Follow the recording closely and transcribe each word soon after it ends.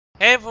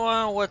Hey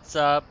everyone, what's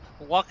up?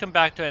 Welcome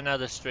back to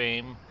another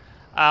stream.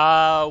 We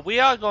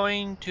are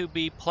going to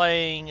be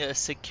playing a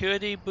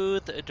Security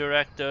Booth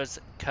Director's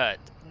Cut.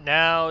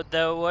 Now,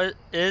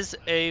 is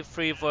a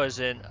free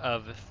version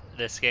of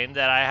this game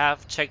that I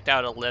have checked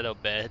out a little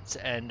bit,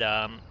 and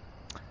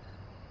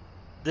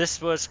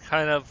this was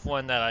kind of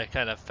one that I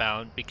kind of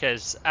found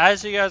because,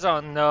 as you guys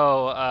all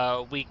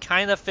know, we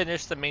kind of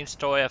finished the main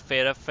story of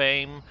Fate of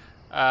Fame,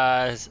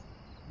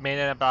 Main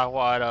and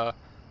Blackwater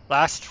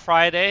last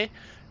Friday.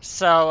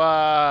 So,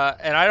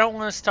 and I don't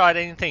want to start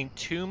anything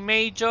too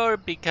major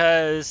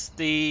because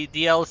the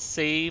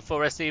DLC for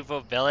Resident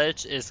Evil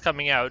Village is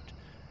coming out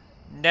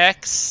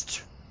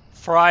next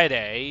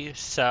Friday.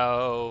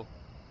 So,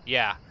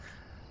 yeah.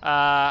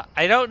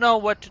 I don't know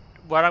what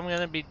I'm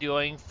gonna be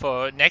doing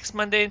for next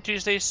Monday and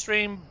Tuesday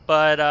stream,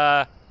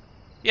 but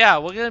yeah,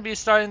 we're gonna be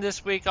starting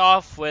this week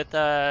off with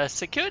a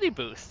security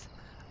booth.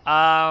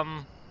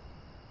 Okay,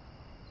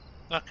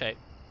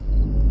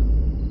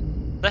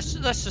 let's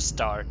just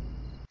start.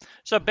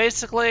 So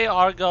basically,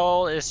 our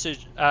goal is to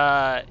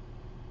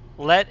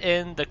let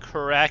in the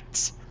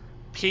correct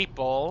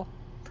people,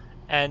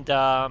 and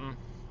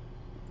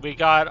we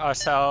got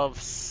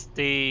ourselves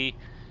the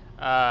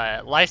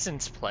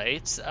license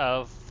plates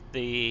of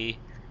the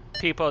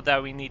people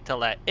that we need to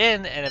let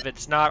in, and if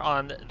it's not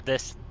on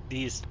this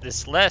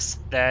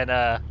list,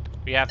 then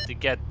we have to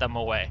get them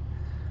away.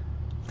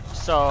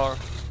 So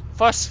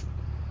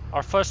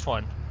our first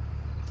one.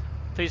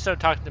 Please don't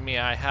talk to me.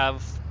 I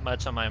have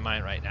much on my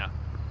mind right now.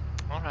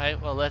 All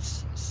right. Well,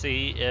 let's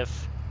see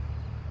if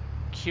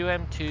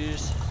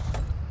QM2's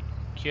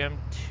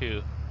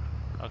QM2.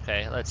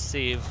 Okay. Let's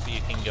see if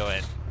you can go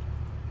in.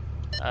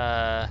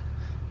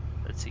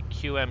 Let's see,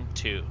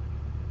 QM2.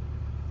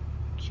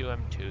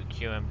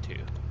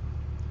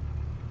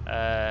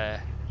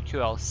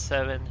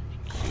 QL7,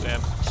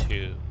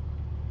 QM2.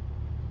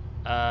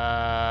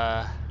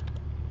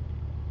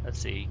 Let's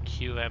see,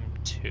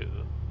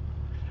 QM2.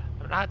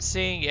 I'm not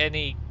seeing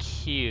any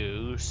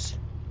Qs.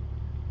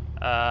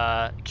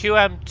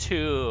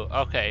 QM2,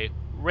 okay.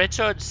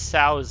 Richard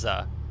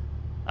Souza.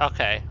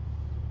 Okay.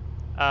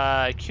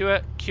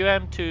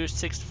 QM2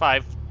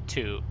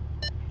 652.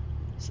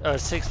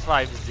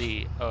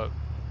 65Z. Oh,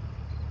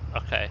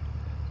 okay.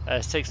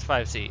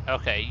 65Z.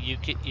 Okay, you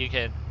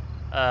can.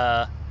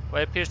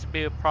 What appears to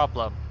be a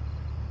problem.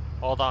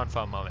 Hold on for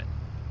a moment.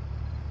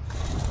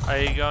 Are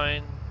you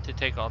going to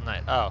take all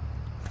night? Oh,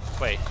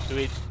 wait. Do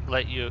we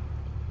let you?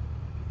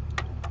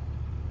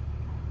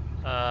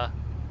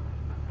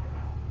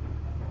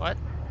 What?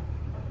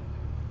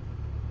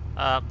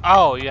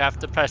 Oh, you have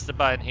to press the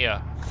button here.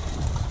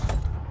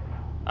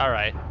 All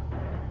right.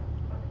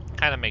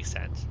 Kind of makes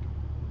sense.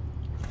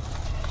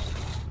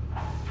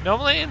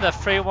 Normally in the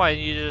free one,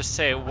 you just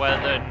say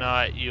whether or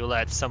not you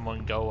let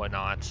someone go or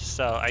not.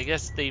 So I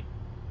guess the...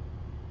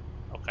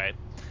 Okay.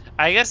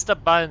 I guess the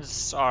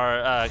buttons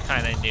are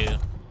kind of new.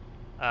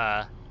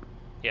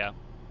 Yeah.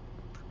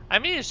 I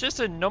mean, it's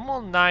just a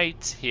normal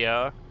night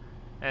here.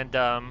 And,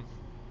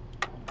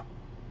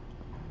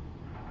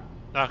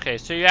 okay,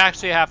 so you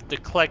actually have to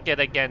click it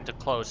again to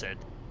close it.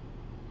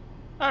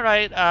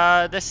 Alright,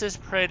 this is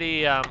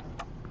pretty, okay,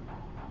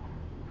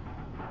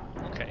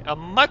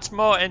 much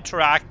more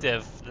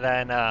interactive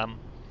than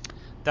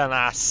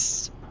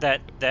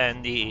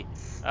the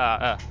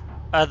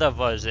other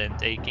version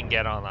that you can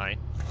get online.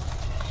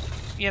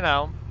 You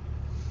know,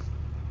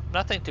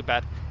 nothing too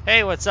bad.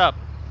 Hey, what's up?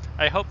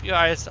 I hope you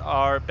guys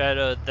are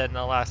better than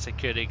the last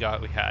security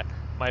guard we had.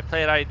 My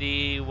plate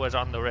ID was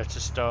on the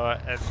register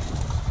and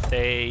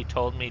they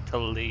told me to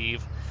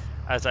leave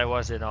as I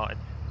wasn't on.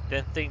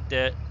 Didn't think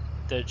that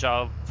the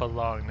job for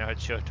long. Now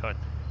it's your turn.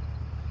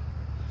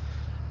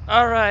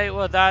 Alright,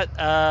 well that,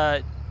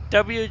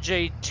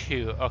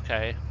 WJ2,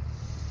 okay.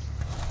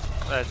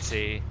 Let's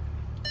see.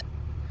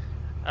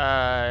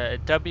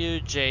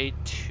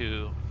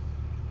 WJ2.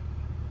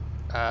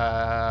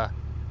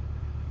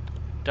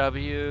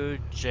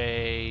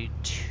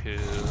 WJ2.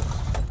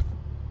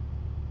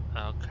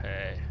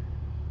 Okay.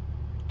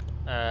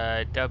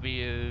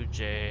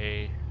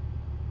 WJ2.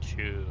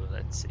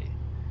 Let's see.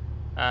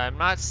 I'm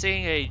not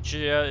seeing a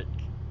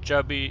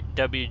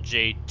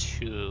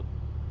WJ2.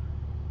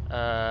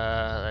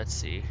 Let's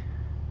see.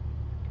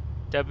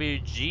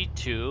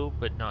 WG2,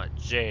 but not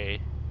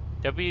J.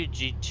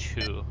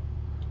 WG2.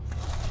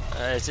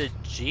 Is it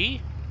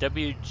G?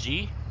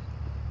 WG?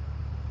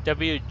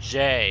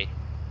 WJ.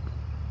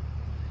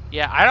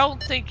 Yeah, I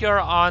don't think you're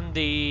on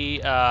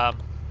the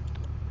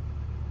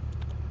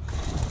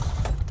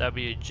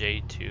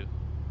WJ2.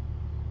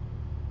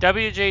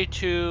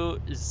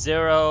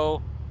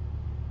 WJ2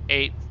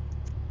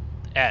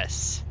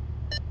 08S.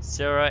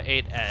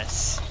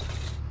 08S.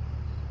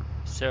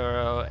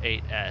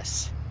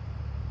 08S.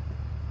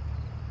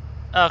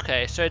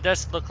 Okay, so it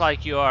does look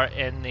like you are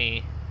in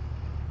the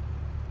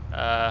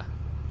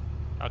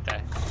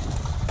okay.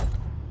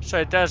 So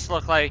it does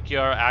look like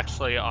you're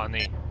actually on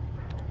the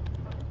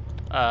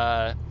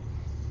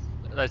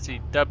let's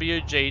see,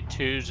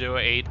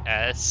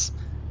 WJ208S.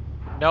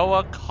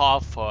 Noah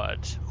Crawford,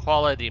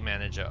 quality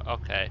manager.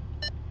 Okay.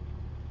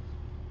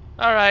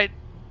 All right.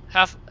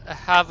 Have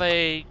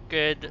a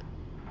good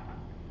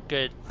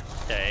day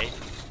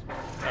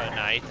or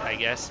night, I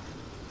guess.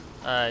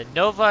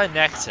 Nova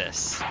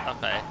Nexus.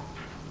 Okay.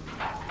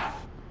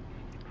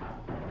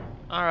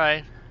 All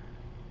right.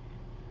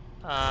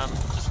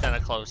 Just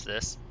gonna close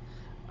this.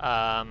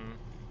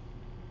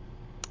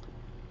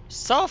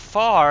 So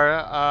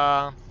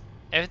far,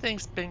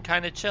 everything's been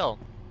kind of chill.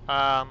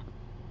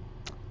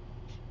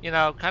 You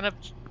know, kind of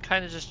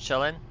just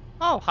chilling.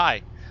 Oh,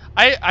 hi.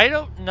 I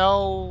don't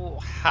know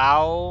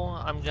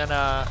how I'm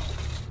gonna,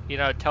 you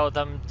know, tell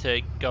them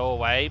to go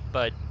away,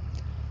 but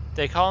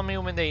they call me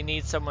when they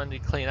need someone to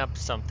clean up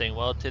something.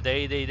 Well,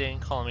 today they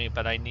didn't call me,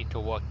 but I need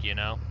to work, you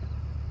know.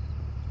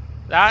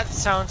 That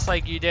sounds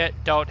like you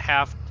don't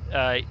have,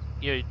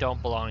 you don't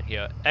belong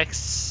here.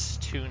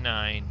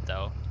 X29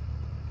 though.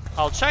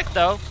 I'll check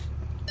though.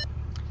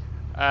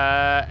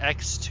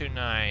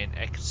 X29,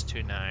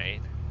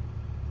 X29.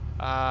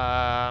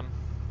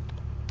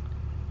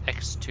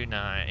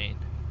 X29.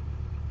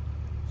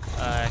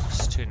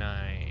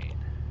 X29.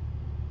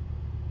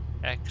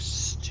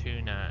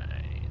 X29.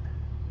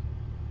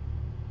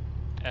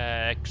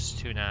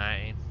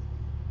 X29.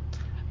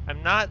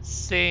 I'm not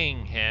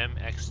seeing him.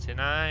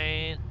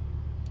 X29.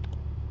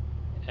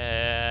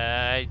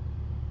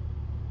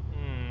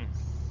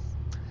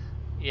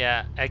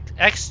 Yeah,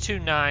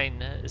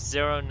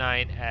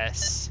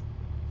 X2909S.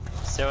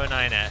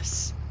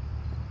 09S.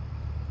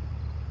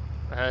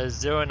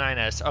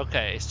 09S.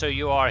 Okay, so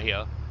you are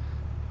here.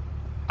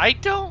 I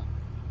don't...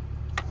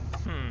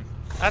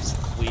 That's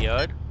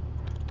weird.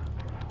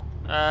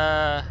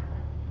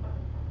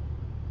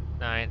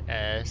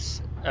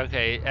 9S.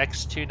 Okay,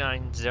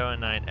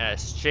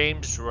 X2909S.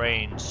 James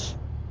Range.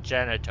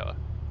 Janitor.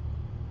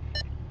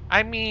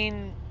 I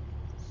mean...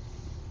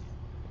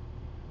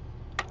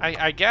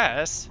 I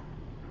guess.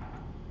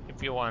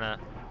 If you wanna...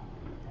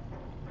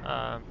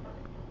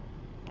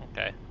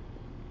 Okay.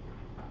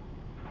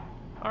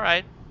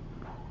 Alright.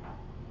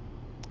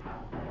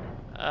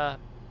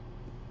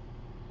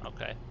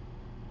 Okay.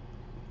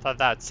 Thought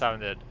that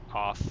sounded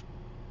off.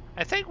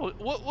 I think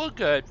we're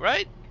good,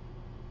 right?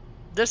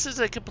 This is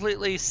a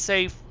completely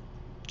safe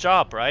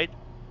job, right?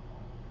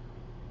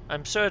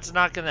 I'm sure it's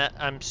not gonna...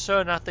 I'm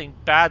sure nothing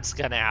bad's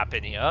gonna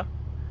happen here.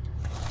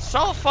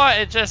 So far,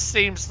 it just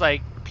seems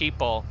like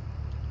people...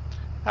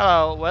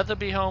 Hello, whether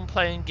be home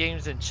playing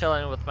games and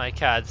chilling with my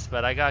cats,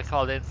 but I got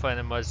called in for an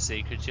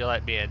emergency. Could you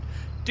let me in?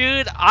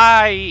 Dude,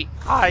 I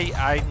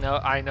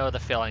know the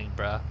feeling,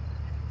 bro.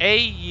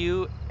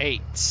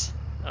 AU8.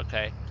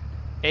 Okay.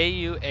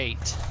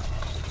 AU8.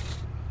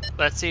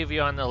 Let's see if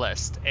you're on the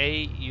list.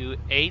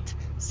 AU8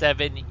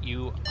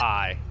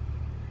 7UI.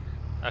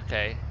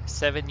 Okay,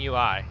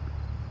 7UI.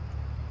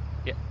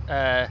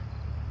 Yeah,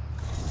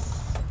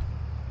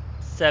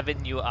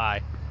 7UI.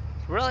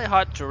 It's really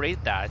hard to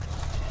read that,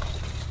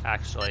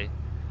 actually.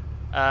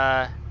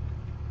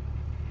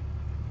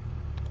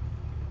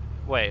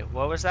 Wait,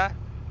 what was that?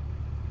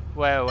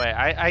 Wait,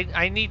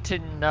 I need to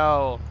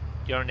know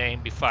your name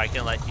before I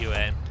can let you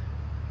in.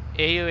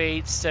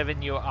 AU8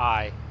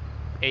 7UI.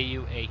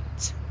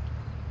 AU8.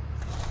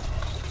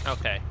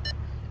 Okay.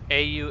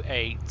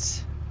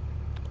 AU8.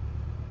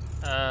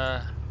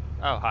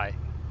 Oh, hi.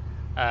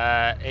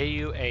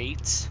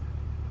 AU8.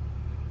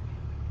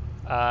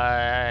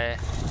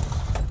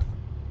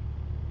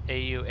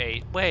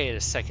 AU8. Wait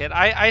a second.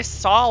 I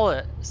saw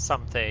it,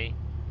 something.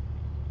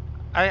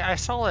 I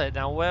saw it.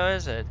 Now, where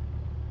is it?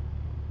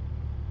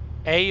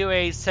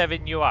 AU8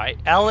 7UI.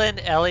 Ellen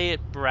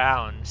Elliott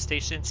Brown,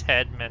 station's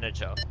head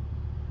manager.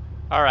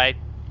 Alright.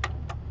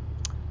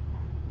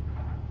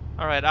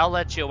 Alright, I'll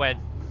let you in.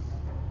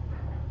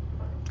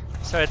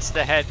 So it's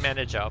the head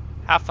manager.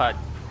 Have fun.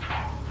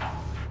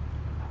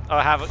 Oh,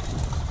 have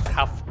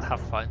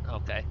fun.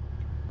 Okay.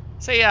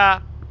 So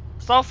yeah,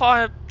 so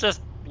far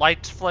just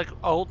lights flick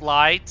old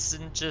lights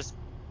and just,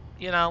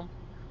 you know,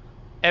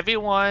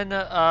 everyone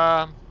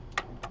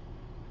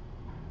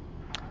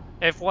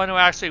everyone who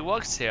actually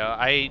works here,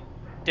 I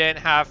didn't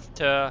have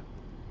to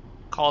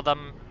call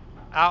them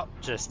out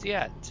just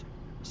yet.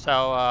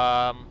 So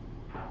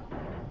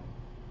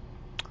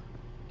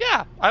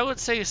yeah, I would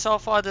say so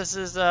far this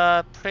is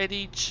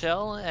pretty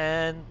chill,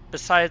 and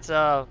besides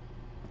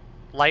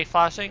light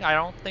flashing, I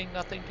don't think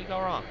nothing could go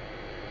wrong.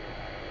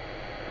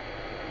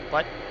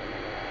 What?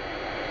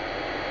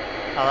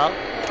 Hello?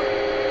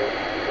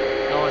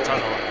 No one's on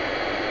the line.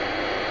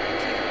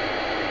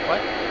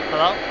 What?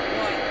 Hello?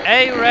 What?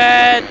 Hey,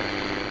 Red!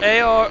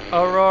 Hey,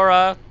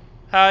 Aurora.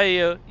 How are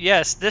you?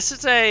 Yes, this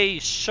is a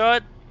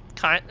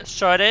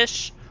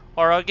shortish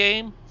horror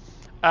game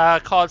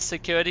called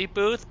Security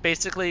Booth.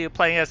 Basically, you're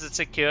playing as a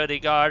security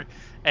guard,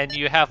 and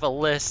you have a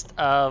list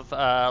of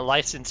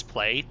license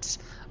plates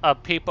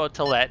of people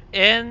to let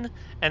in,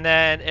 and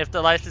then if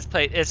the license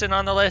plate isn't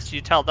on the list,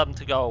 you tell them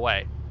to go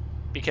away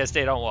because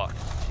they don't work.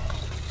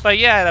 But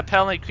yeah, and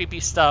apparently creepy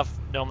stuff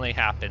normally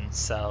happens,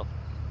 so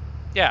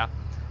yeah.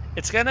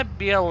 It's gonna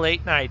be a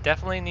late night.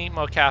 Definitely need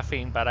more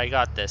caffeine, but I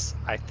got this,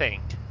 I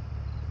think.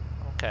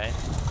 Okay.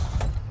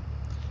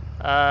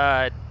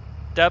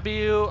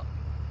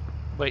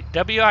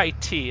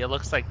 WIT. It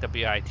looks like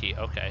WIT.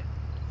 Okay.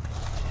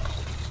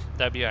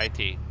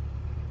 WIT.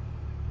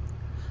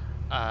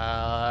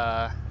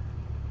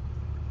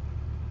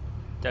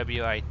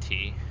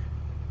 WIT.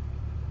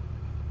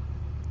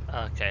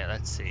 Okay,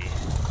 let's see.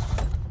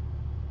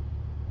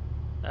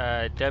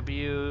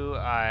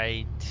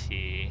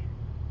 WIT.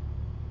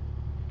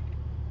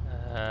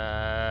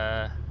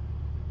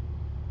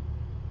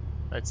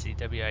 Let's see,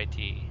 WIT.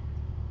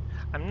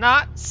 I'm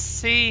not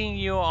seeing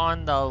you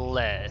on the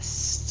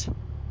list.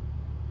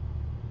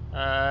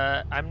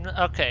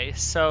 Okay,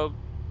 so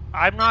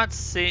I'm not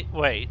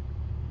wait.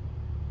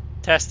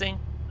 Testing?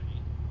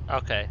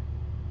 Okay.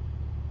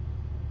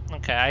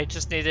 Okay, I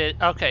just needed,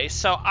 okay,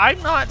 so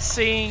I'm not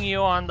seeing you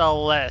on the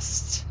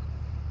list.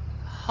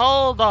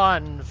 Hold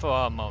on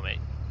for a moment.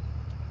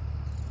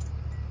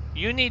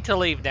 You need to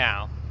leave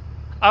now.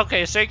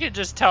 Okay, so you can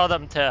just tell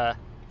them to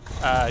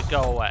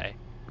go away.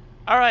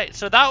 Alright,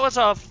 so that was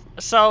off.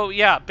 So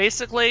yeah,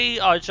 basically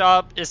our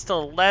job is to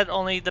let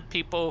only the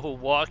people who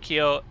walk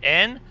here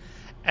in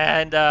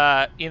and,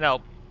 you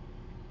know,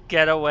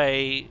 get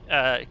away,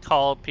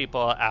 call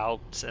people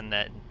out, and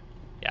then,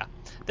 yeah.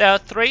 There are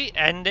 3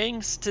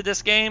 endings to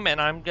this game, and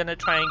I'm gonna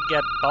try and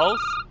get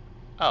both.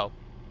 Oh.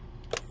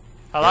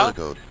 Hello? Error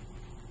code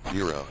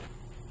 0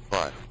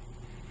 5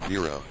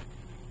 0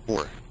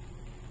 4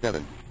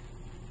 7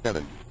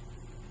 7.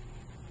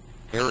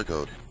 Error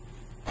code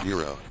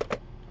 0.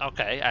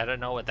 Okay, I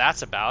don't know what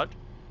that's about.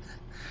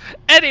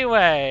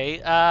 Anyway,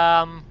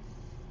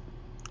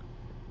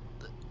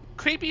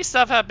 creepy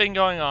stuff have been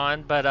going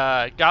on,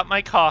 but got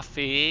my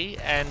coffee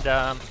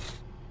and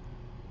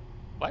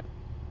what?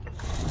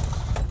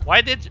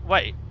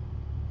 Wait,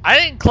 I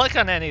didn't click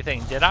on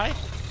anything, did I?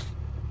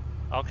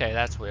 Okay,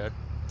 that's weird.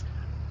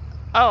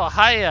 Oh,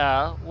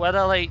 hiya, what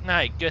a late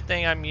night. Good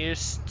thing I'm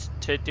used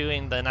to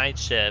doing the night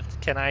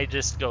shift. Can I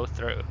just go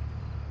through?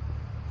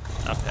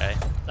 Okay,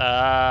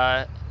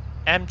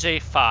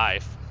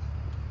 MJ5.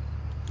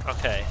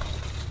 Okay,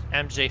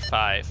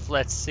 MJ5.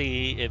 Let's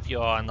see if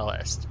you're on the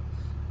list.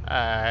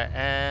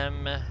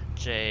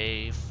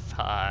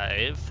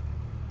 MJ5.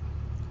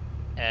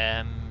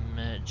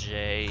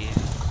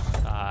 MJ5.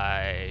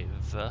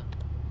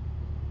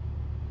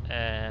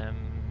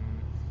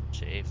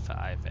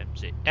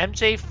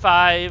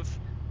 MJ5.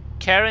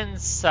 Karen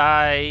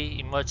Sai,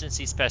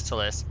 Emergency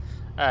Specialist.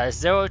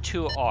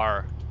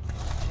 02R.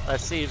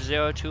 Let's see if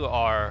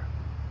 02R.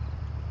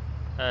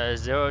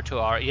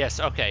 02R. Yes,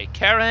 okay.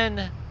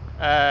 Karen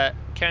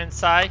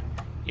Sai,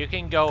 you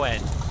can go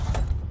in.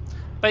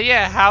 But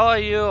yeah, how are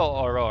you,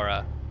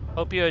 Aurora?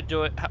 Hope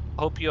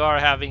you are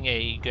having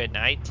a good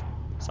night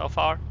so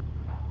far.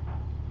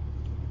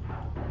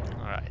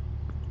 All right.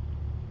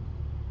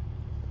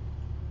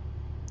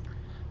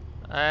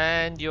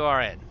 And you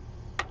are in.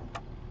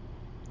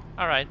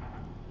 All right.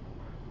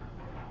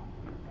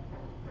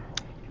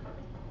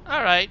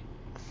 All right.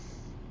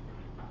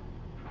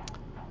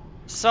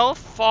 So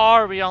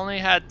far, we only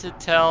had to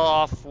tell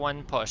off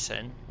 1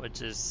 person,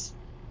 which is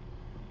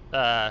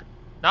not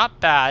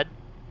bad.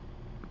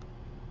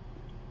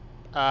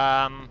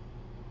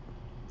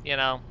 You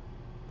know.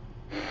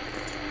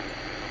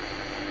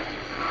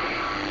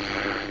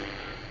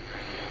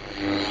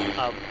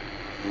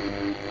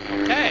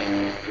 Okay.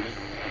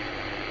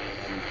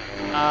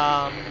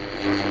 Hello?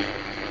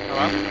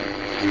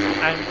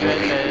 I'm good,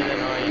 better than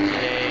all you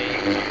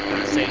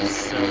today. Stay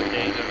so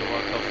day, go to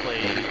work,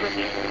 hopefully.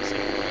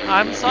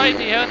 I'm sorry to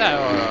hear that,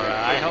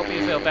 Aurora. I hope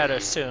you feel better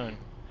soon.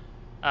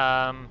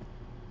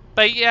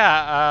 But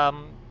yeah,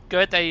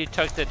 good that you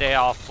took the day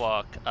off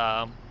work.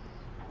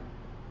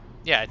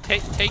 Yeah,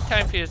 take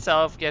time for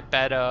yourself, get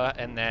better,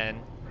 and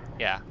then,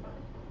 yeah.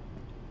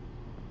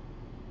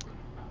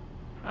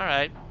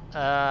 Alright,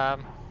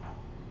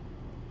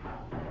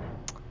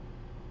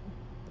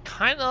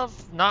 kind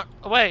of not,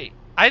 wait,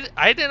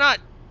 I did not,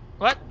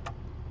 what?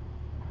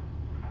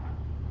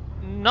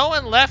 No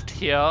one left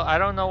here, I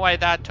don't know why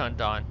that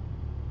turned on.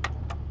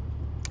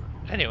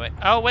 Anyway,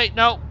 oh wait,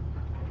 no.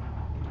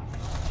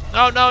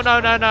 No,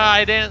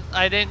 I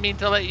didn't mean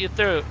to let you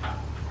through.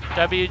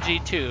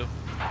 WG2.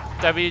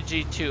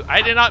 WG2.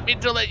 I did not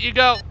mean to let you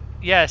go.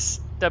 Yes,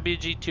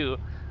 WG2.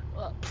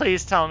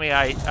 Please tell me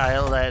I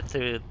let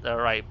through the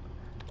right.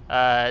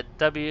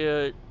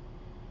 WJ2.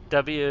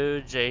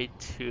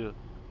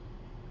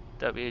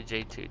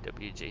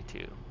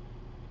 WJ2.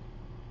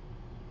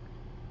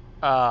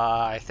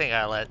 I think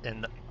I let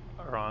in the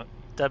wrong.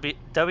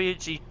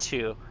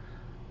 WG2.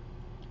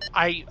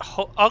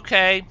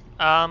 Okay.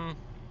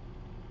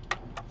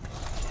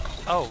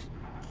 Oh.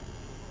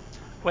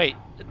 Wait,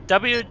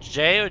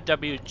 WJ or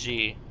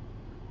WG?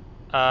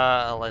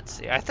 Let's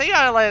see. I think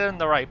I let in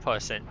the right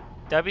person.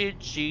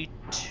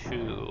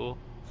 WG2.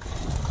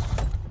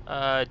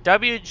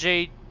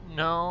 WJ,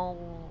 no,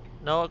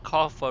 Noah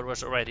Crawford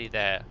was already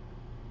there.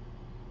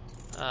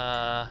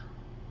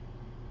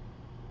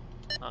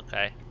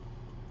 Okay.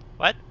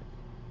 What?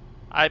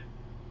 I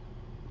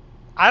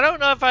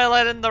don't know if I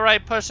let in the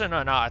right person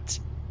or not.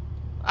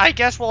 I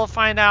guess we'll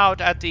find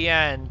out at the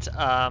end,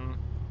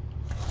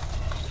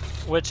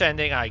 which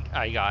ending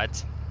I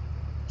got.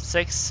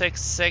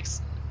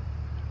 666.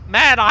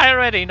 Man, I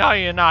already know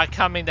you're not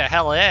coming the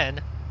hell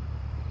in.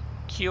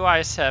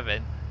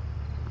 QI7.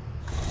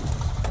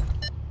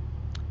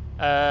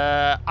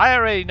 I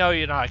already know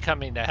you're not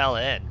coming the hell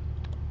in.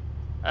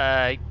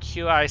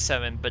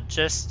 QI7, but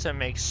just to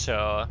make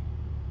sure.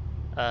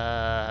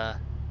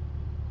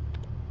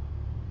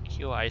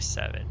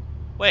 QI7.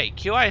 Wait,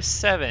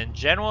 QI7,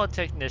 General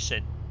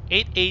Technician,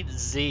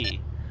 88Z.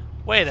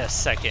 Wait a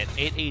second,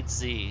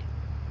 88Z.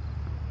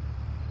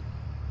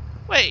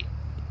 Wait.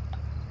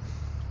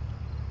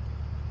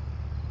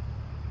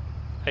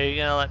 Are you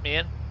gonna let me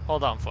in?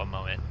 Hold on for a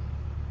moment.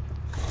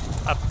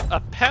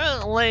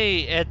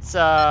 Apparently, it's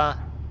a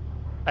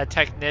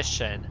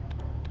technician.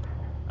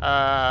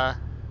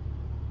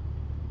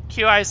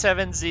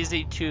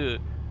 QI7ZZ2.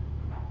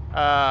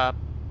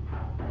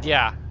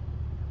 Yeah.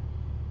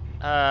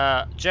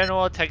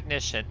 General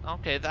Technician.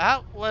 Okay,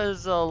 that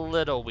was a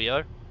little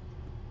weird.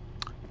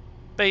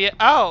 But yeah,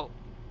 oh!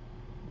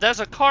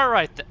 There's a car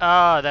right there.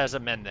 Oh, there's a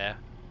man there.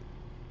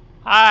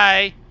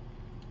 Hi!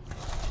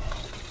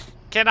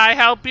 Can I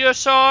help you,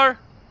 sir?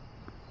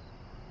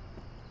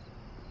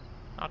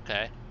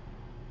 Okay.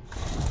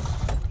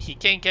 He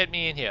can't get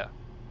me in here.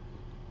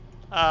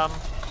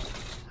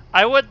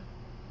 I would...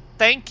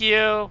 Thank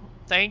you.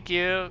 Thank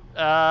you.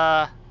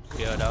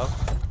 Weirdo.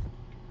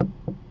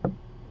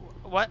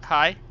 What?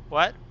 Hi?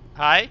 What?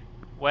 Hi?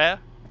 Where?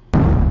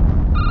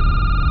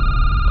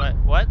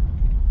 What?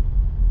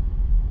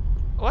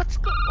 What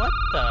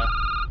the?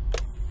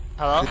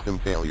 Hello? System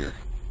failure.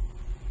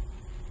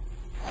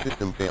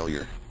 System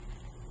failure.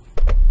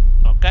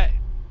 Okay.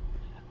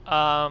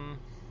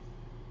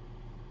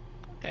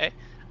 Okay.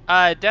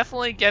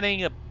 Definitely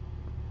getting a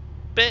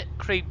bit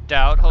creeped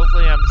out.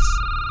 Hopefully I'm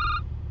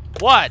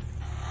What?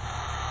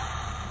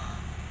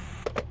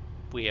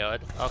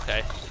 Weird.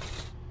 Okay.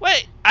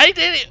 Wait! I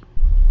did it!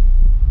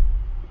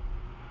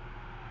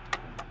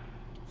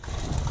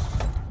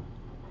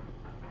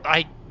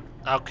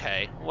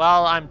 Okay.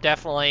 Well, I'm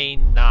definitely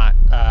not,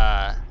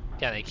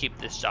 gonna keep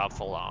this job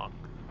for long.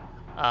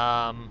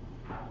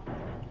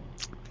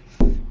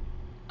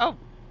 Oh.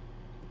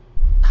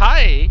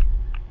 Hi!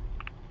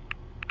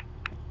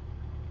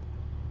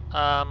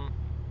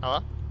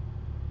 Hello?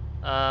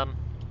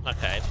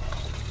 Okay.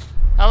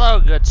 Hello,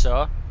 good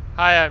sir.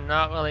 Hi, I'm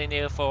not really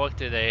new for work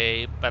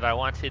today, but I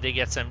wanted to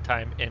get some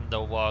time in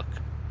the work,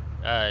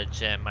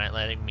 gym, mind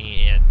letting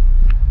me in.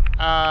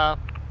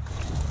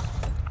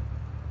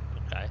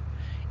 Okay.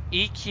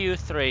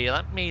 EQ3,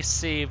 let me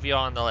see if you're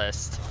on the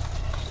list.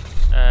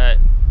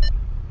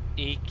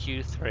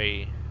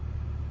 EQ3.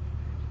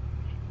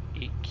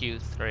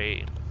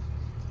 EQ3.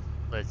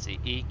 Let's see,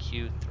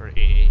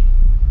 EQ3.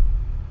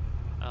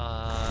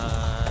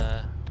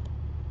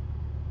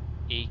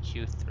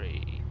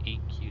 EQ3.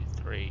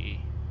 EQ3.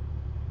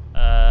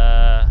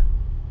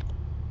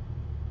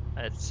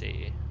 Let's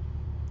see.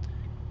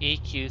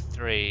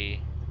 EQ3.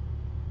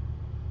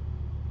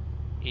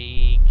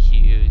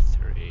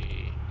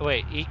 EQ3.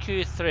 Wait,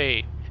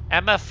 EQ3.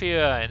 Emma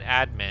Fuhrer and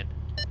admin.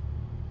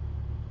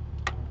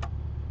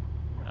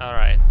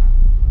 Alright.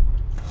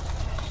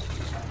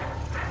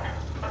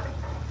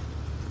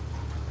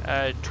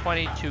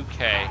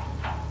 22K.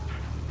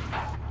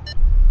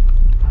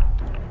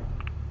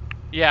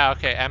 Yeah,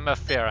 okay, Emma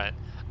Fuhrer.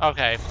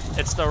 Okay,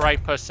 it's the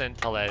right person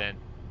to let in.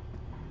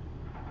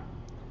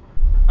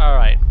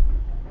 Alright.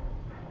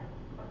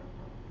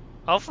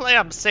 Hopefully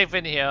I'm safe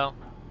in here.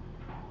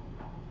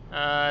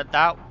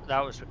 That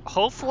was...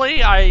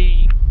 Hopefully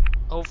I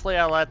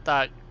let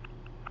that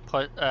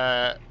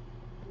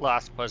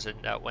last person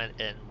that went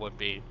in would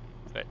be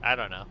good. I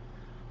don't know.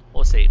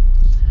 We'll see.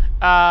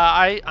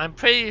 I'm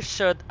pretty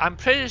sure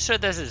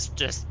this is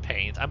just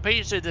paint. I'm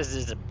pretty sure this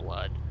isn't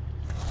blood.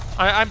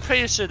 I'm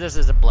pretty sure this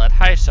isn't blood.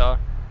 Hi, sir.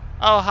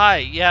 Oh, hi.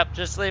 Yep,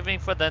 just leaving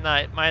for the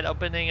night. Mind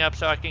opening up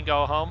so I can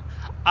go home?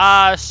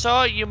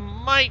 Sir, you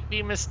might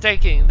be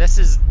mistaken. This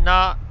is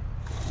not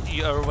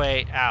your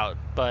way out,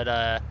 but,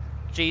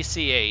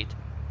 GC8.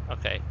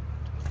 Okay.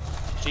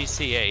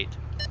 GC8.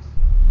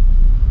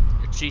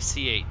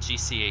 GC8,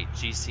 GC8,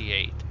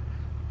 GC8.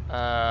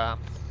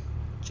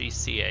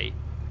 GC8.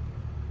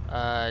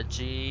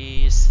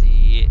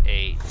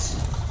 GC8.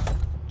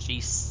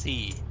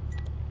 GC.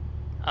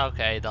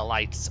 Okay, the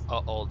lights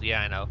are old.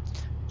 Yeah, I know.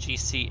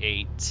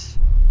 GC8.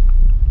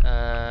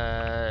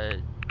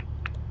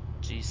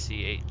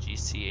 GC8,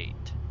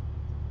 GC8.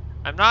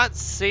 I'm not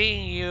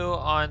seeing you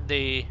on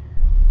the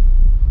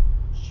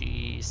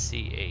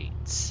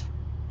GC8.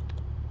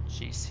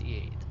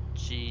 GC8.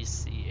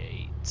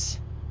 GC8.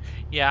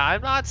 Yeah,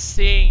 I'm not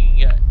seeing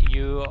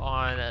you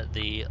on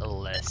the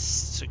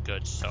list,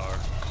 good sir.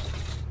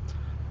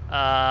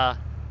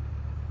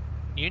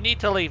 You need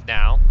to leave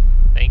now.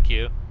 Thank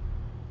you.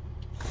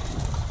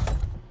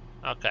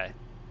 Okay.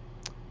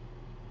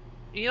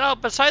 You know,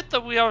 besides the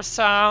weird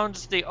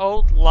sounds, the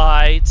old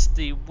lights,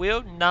 the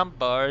weird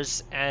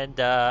numbers, and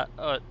the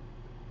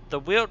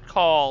weird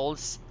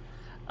calls,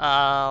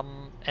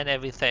 and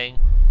everything.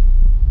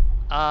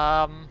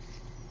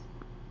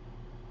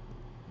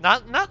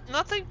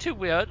 Nothing too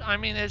weird. I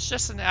mean, it's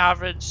just an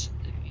average.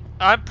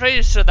 I'm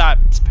pretty sure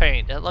that's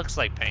paint. It looks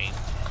like paint.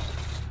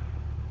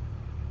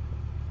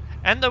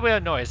 And the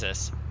weird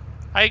noises.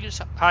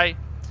 Hi.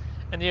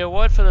 And the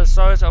award for the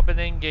store's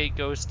opening gate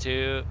goes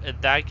to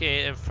that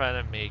gate in front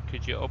of me.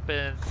 Could you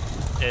open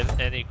it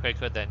any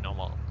quicker than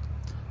normal?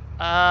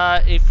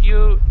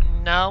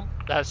 No,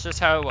 that's just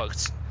how it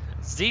works.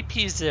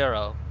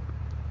 ZP0.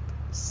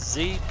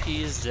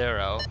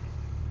 ZP0.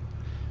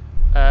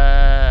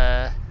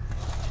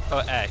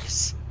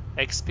 X.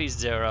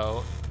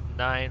 XP0.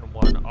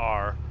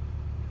 91R.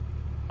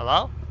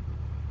 Hello?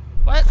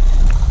 What?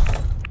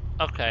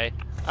 Okay.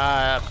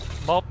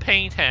 More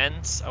paint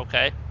hands.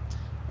 Okay.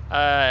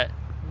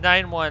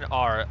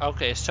 91R.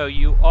 Okay, so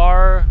you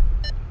are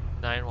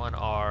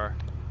 91R.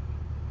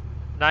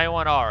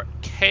 91R.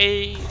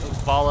 K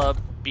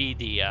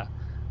Volabedia.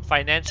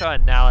 Financial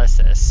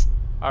analysis.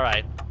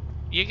 Alright.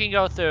 You can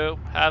go through.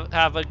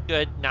 Have a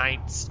good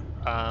night.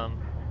 God.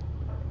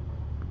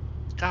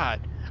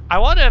 I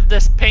wonder if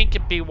this paint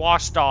can be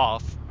washed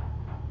off.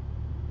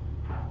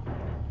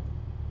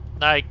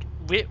 Like,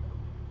 we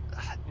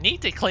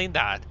need to clean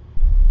that.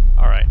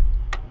 Alright.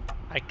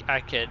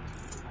 I could.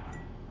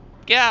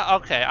 Yeah,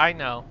 okay, I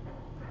know.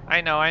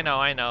 I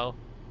know.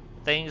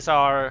 Things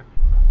are...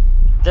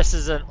 This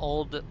is an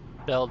old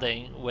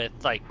building with,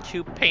 like,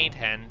 2 paint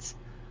hens.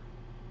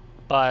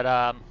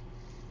 But,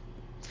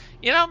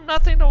 you know,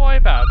 nothing to worry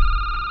about.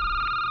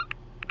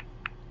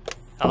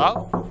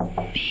 Hello?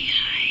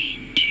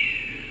 Behind you.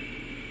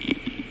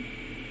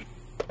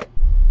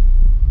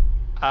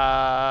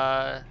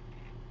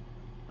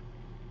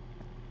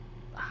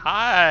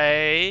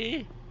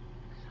 Hi.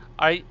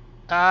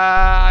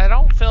 I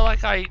don't feel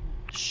like I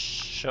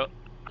should.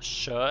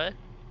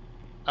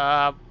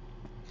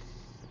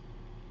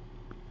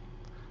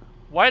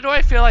 Why do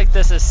I feel like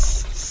this is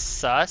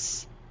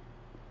sus?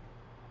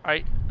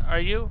 Are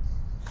you?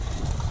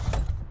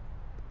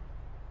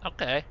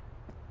 Okay.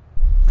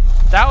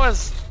 That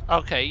was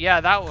okay.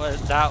 Yeah, that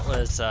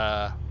was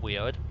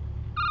weird.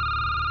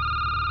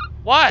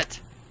 What?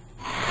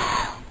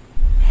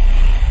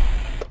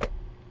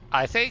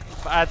 I think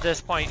at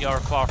this point you're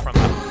far from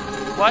it.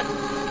 What?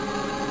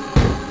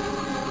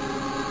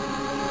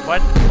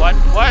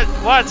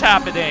 What's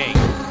happening?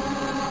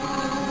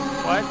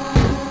 What?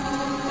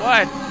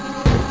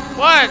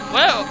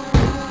 Well,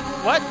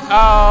 what?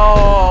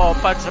 Oh,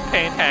 bunch of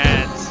paint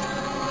hands.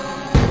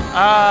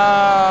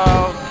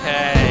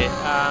 Okay,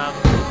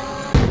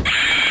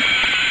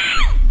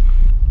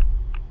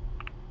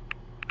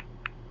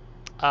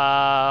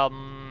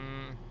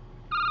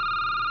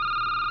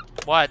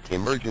 what?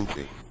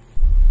 Emergency.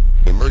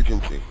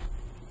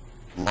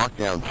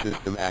 Lockdown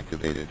system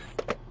activated.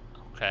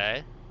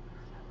 Okay.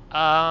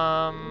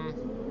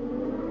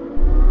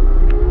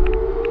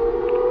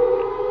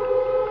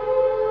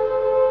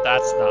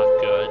 That's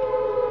not good.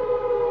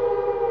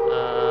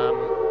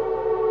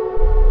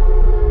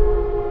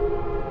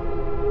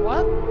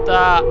 What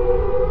the?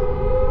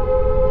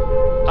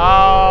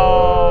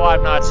 Oh,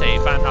 I'm not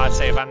safe.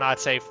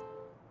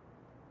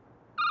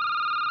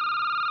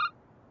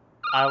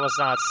 I was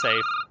not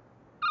safe.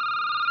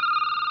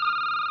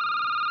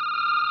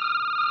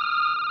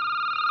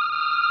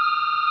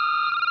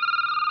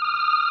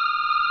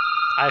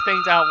 I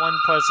think that one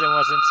person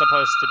wasn't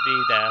supposed to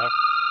be there.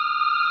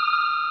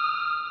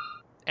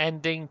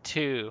 Ending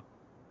 2.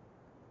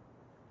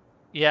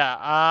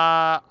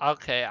 Yeah,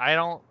 okay. I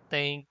don't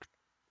think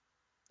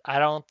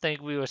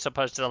we were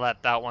supposed to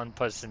let that one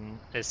person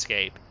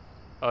escape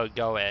or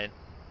go in.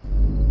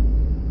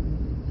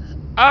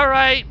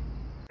 Alright.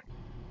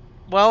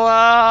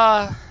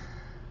 Well,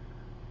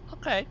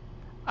 okay.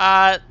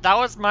 That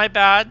was my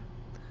bad.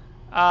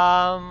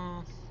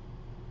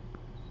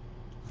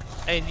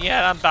 And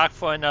yet I'm back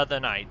for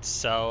another night,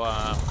 so,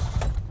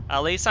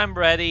 at least I'm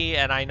ready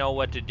and I know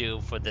what to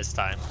do for this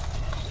time.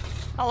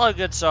 Hello,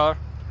 good sir.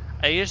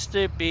 I used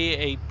to be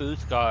a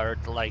booth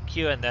guard like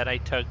you, and then I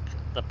took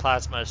the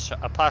plasma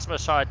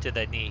shot to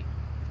the knee.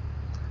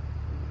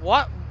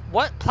 What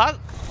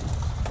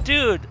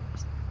dude,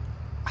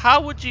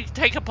 how would you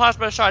take a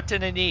plasma shot to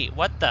the knee?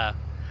 What the?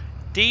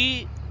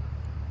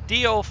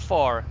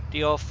 DO4.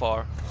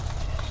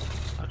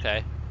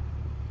 Okay.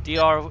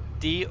 DO4.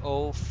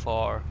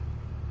 DO4.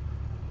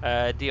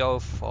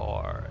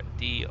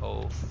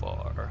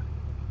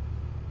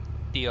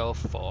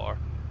 DO4.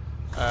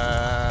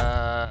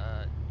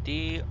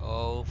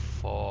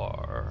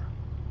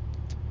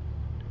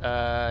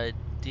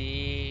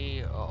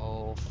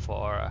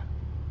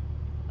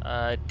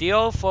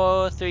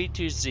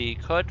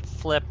 DO432Z. Could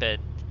flip it.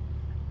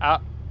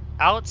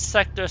 Out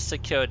sector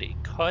security.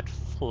 Could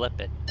flip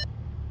it.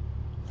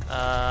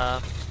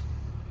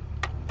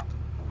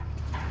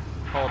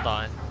 Hold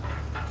on.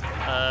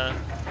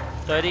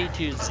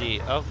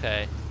 32Z.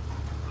 Okay.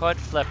 Could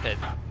flip it.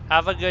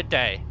 Have a good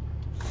day.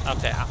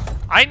 Okay.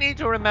 I need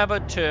to remember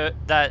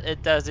that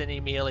it doesn't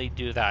immediately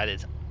do that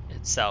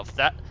itself.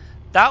 That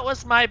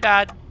was my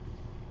bad.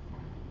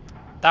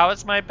 That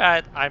was my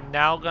bad. I'm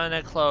now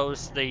gonna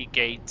close the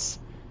gates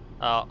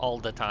all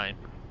the time.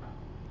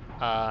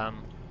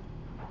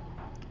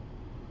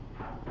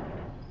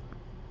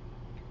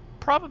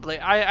 Probably.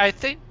 I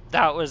think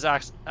that was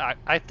actually.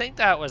 I think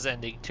that was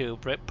ending too.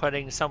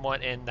 Putting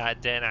someone in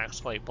that didn't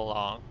actually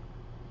belong.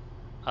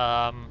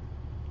 That,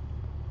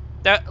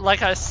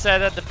 like I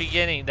said at the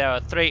beginning, there are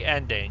 3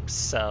 endings.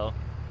 So,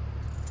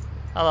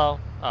 hello.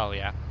 Oh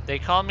yeah. They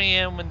call me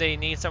in when they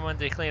need someone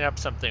to clean up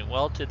something.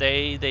 Well,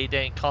 today they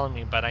didn't call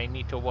me, but I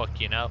need to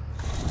work, you know.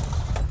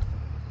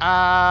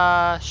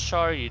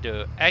 Sure you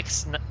do.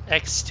 X29.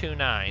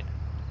 X29.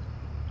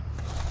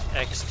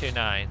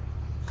 X29.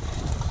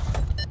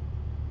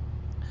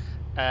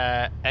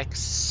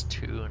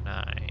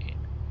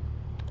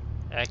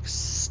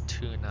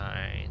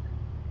 X29.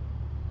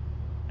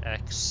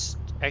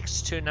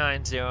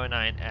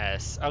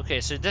 X2909S.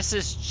 Okay, so this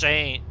is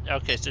Jane.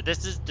 Okay, so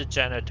this is the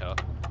janitor.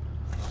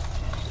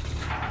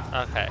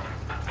 Okay.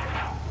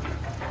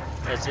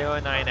 The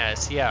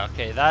 09S. Yeah,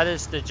 okay, that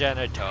is the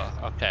janitor.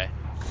 Okay.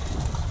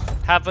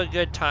 Have a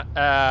good time.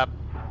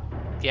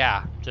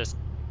 Yeah, just,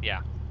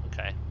 yeah,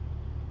 okay.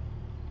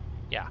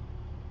 Yeah,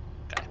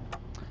 okay.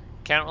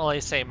 Can't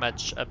really say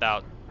much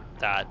about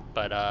that,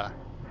 but,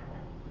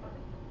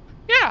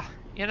 yeah,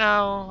 you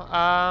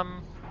know,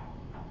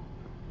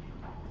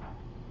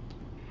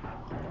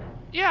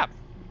 yeah,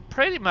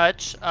 pretty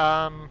much,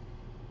 yeah,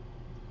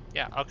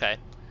 okay.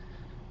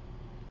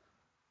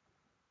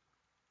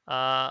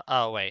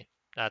 Oh, wait,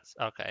 that's,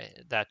 okay,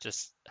 that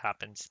just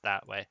happens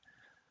that way.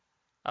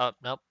 Oh,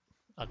 nope,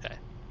 okay.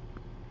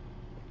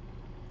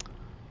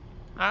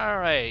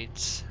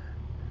 Alright.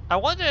 I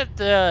wonder if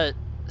the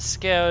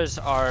scares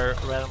are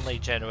randomly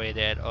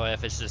generated or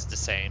if it's just the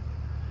same.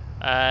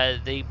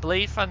 They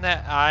bleed from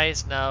their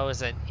eyes,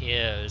 nose, and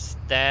ears.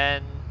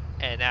 Then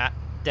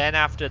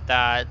after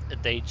that,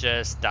 they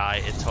just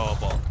die. It's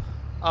horrible.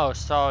 Oh,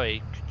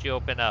 sorry. Could you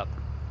open up?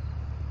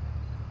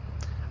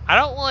 I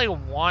don't really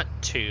want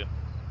to,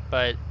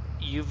 but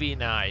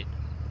UV9.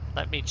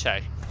 Let me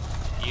check.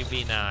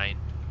 UV9.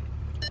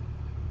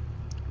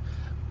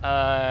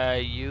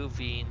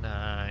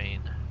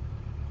 UV9.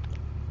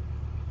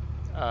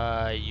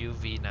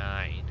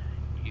 UV9.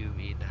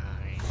 UV9.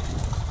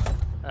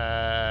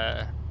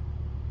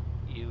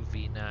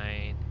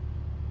 UV9.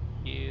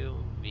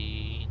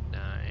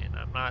 UV9.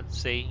 I'm not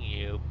saying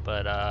you,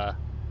 but,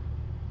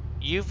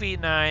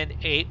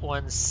 UV9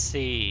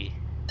 81C.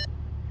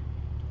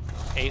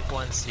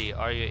 81C.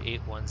 Are you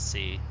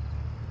 81C?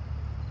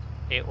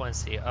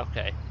 81C.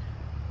 Okay.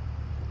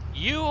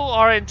 You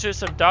are into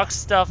some dark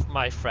stuff,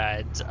 my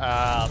friend.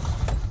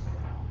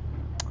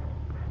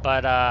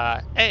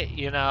 But, hey,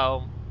 you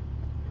know,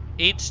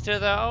 each to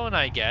their own,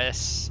 I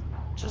guess.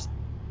 Just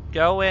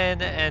go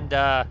in and,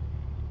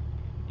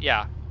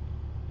 yeah.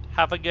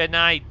 Have a good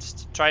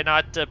night. Try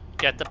not to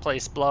get the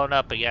place blown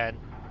up again.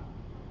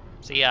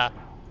 See ya.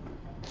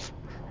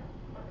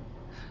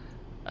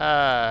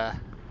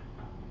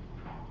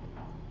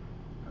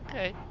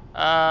 Okay.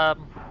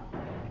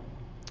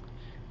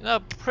 You know,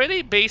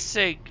 pretty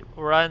basic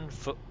run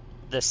for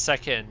the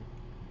second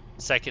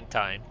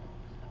time.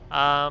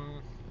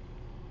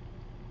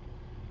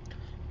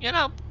 You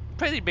know,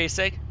 pretty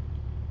basic.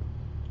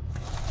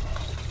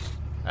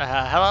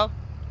 Hello?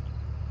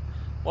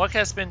 Work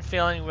has been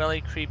feeling really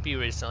creepy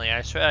recently.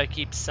 I swear I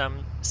keep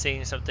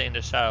seeing something in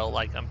the shadow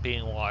like I'm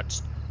being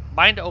watched.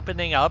 Mind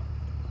opening up?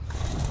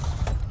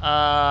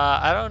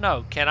 I don't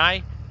know. Can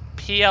I?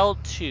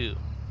 PL2.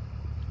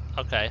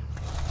 Okay.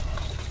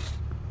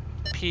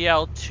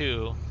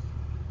 PL2.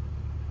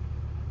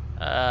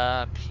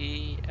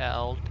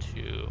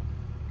 PL2.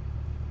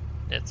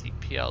 Let's see,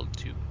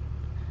 PL2.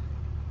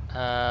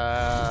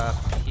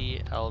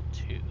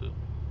 PL2.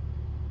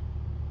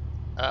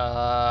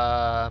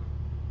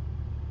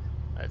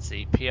 Let's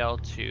see,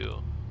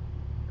 PL2.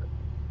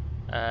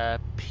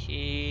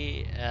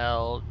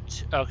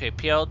 PL2. Okay,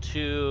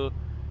 PL2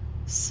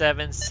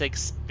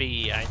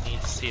 76B. I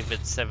need to see if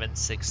it's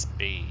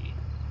 76B.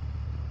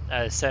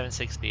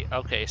 76B.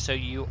 Okay, so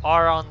you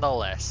are on the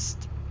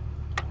list.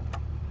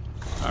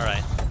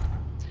 Alright.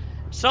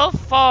 So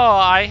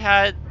far,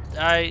 yeah,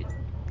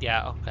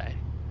 okay.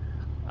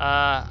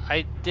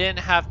 I didn't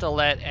have to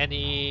let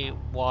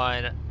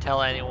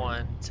tell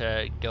anyone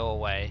to go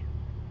away.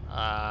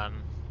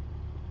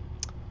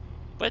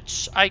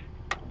 Which I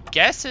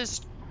guess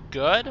is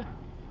good.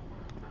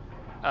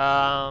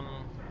 All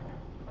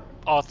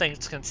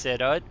things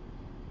considered.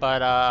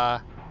 But,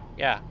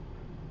 yeah.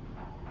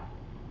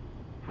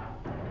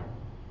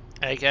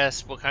 I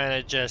guess we're kind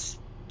of just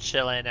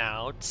chilling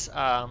out.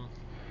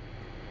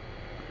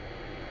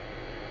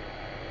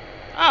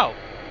 Oh,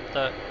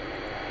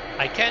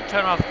 I can't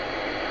turn off.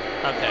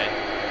 Okay.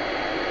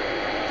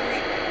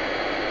 3,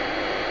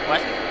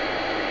 What? 2,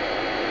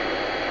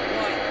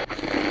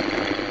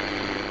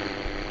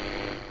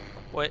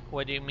 1.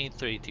 What do you mean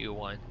 3, 2,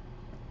 1?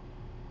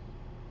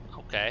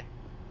 Okay.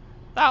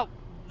 That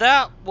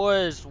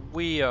was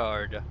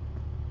weird.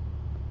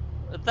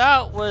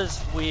 That was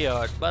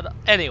weird. But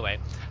anyway,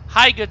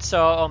 hi, good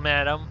sir or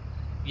madam.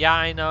 Yeah,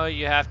 I know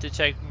you have to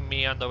check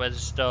me on the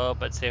register,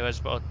 but save us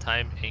both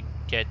time and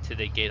get to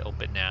the gate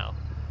open now.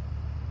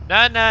 No,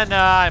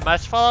 I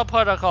must follow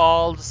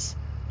protocols.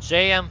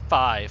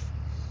 JM5.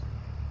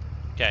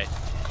 Okay.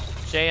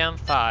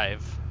 JM5.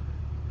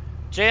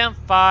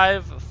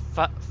 JM5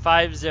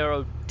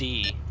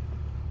 50D.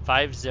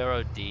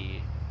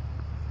 50D.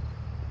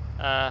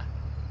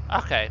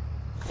 Okay.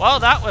 Well,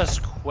 that was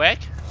quick.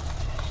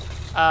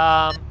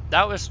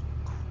 That was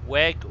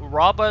quick.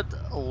 Robert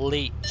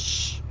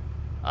Leach.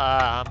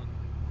 Okay.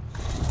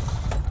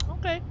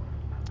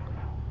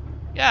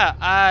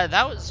 Yeah,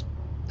 that was...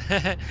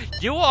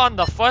 You were on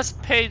the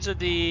first page of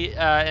the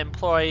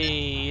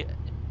employee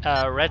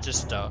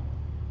register.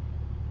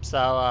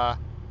 So,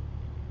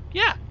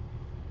 yeah.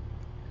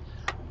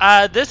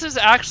 This is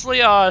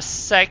actually our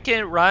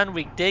second run.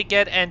 We did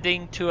get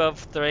ending 2 of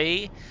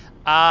 3.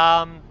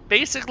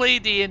 Basically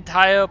the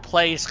entire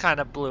place kind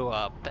of blew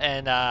up,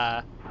 and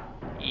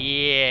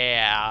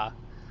yeah.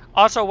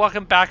 Also,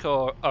 welcome back,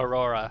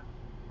 Aurora.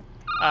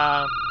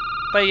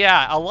 But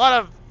yeah, a lot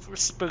of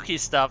spooky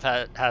stuff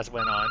has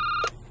went on.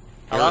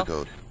 Hello? Error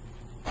code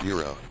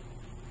 0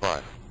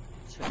 5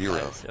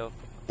 0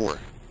 4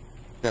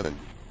 7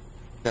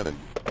 7.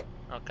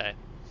 Okay.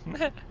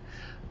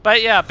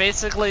 But yeah,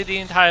 basically the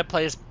entire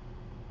place.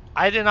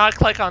 I did not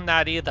click on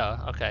that either.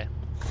 Okay.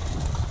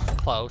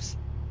 Close.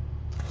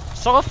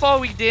 So far,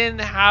 we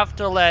didn't have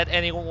to let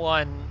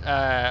anyone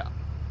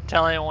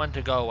tell anyone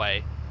to go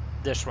away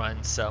this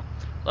run. So,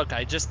 look,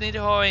 I just need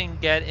to hurry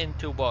and get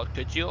into work.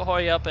 Could you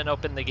hurry up and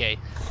open the gate?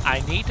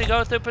 I need to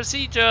go through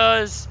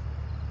procedures.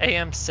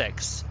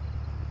 AM6.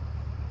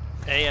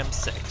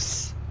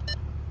 AM6.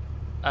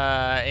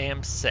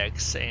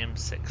 AM6.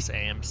 AM6.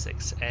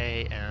 AM6.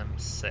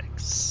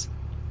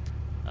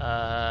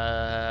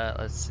 AM6.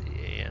 Let's see.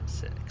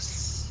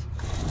 AM6.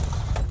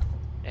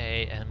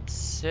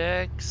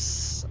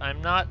 AM6.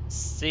 I'm not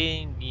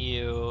seeing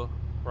you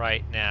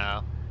right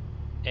now.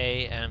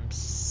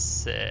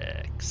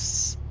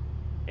 AM6.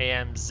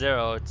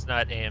 AM0. It's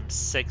not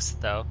AM6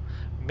 though.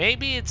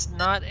 Maybe it's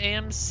not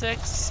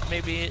AM6.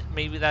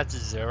 Maybe that's a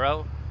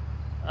 0.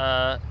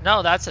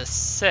 No, that's a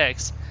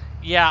 6.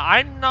 Yeah,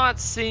 I'm not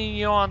seeing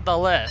you on the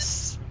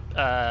list.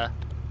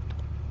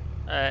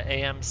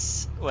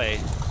 Wait.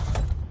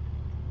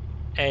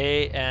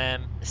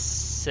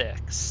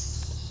 AM6.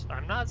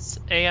 I'm not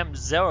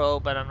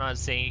AM0, but I'm not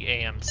seeing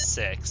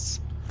AM6.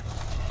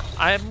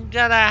 I'm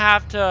gonna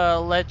have to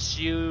let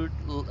you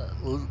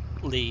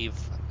leave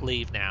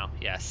now.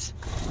 Yes.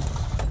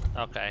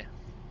 Okay.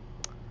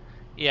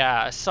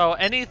 Yeah. So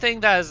anything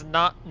that is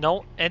not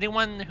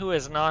anyone who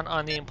is not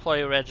on the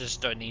employee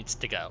register needs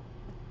to go.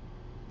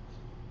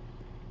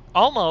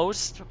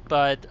 Almost,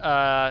 but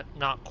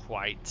not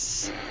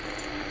quite.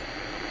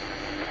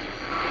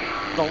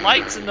 The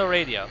lights and the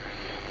radio.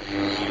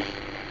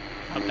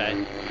 Okay.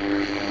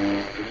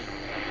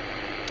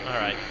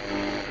 Alright.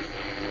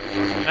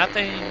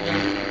 Nothing...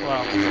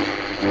 Well...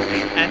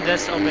 And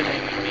this opening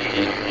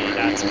immediately,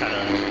 that's kind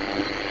of...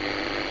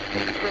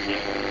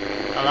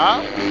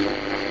 Hello?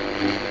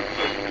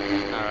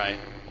 Alright.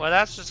 Well,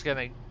 that's just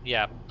gonna...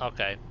 Yeah,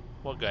 okay.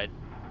 We're good.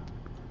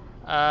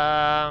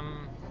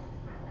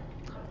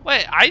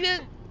 Wait, I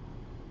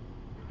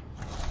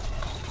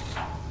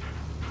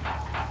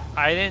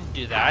didn't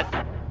do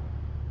that.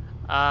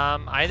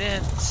 I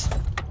didn't...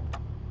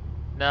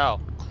 No,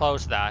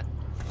 close that.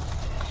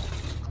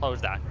 Close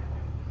that.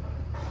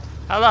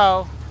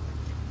 Hello.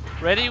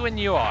 Ready when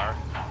you are.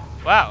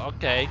 Wow,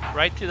 okay.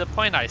 Right to the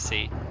point, I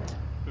see.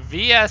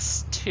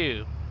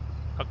 VS2.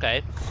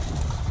 Okay.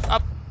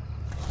 Up.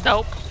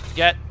 Nope.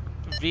 Get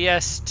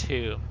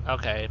VS2.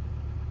 Okay.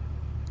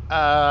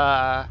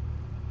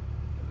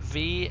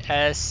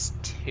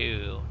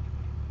 VS2.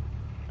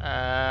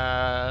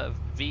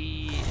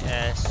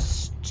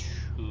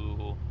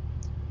 VS2.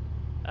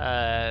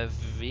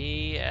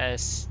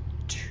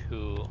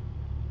 VS2.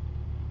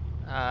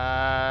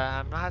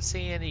 I'm not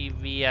seeing any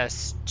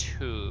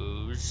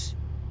VS2s.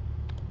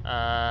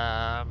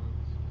 I'm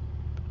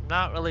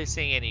not really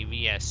seeing any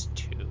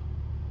VS2.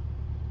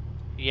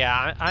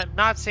 Yeah, I'm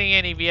not seeing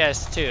any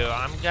VS2.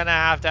 I'm gonna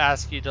have to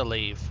ask you to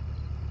leave.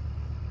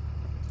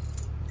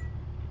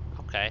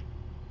 Okay.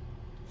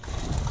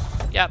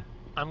 Yep,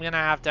 I'm gonna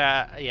have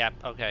to, yep,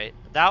 okay.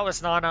 That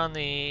was not on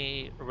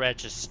the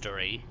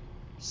registry.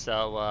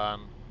 So,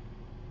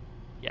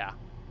 yeah.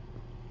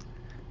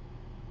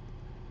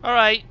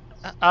 Alright,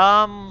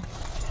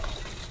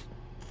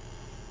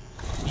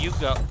 you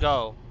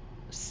go.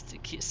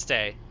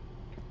 Stay.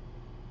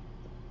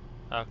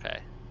 Okay.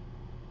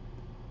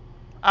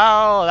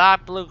 Oh,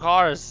 that blue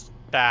car is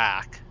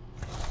back.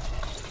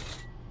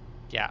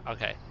 Yeah,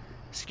 okay.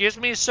 Excuse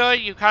me, sir,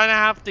 you kinda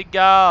have to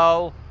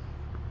go.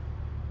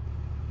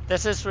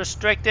 This is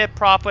restricted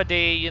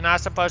property. You're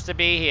not supposed to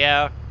be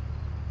here.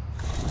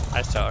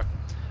 Hi, sir.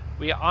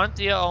 We aren't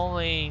the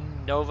only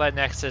Nova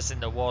Nexus in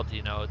the world,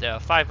 you know. There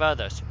are 5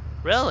 others.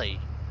 Really?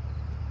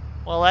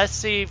 Well, let's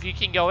see if you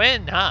can go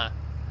in, huh?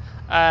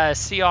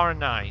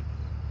 CR9.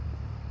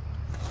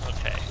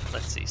 Okay,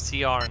 let's see.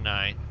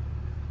 CR9.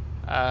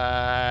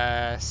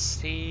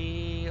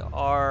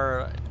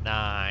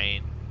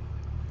 CR9.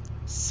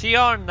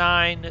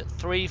 CR9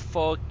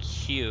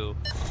 34Q.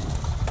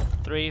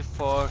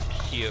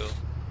 34Q.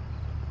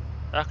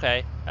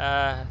 Okay,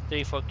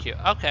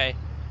 34Q. Okay.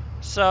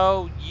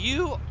 So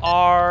you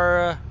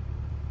are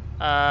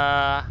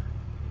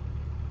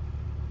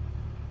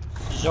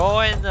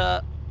join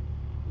the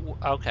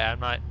okay, I'm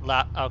not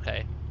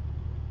okay.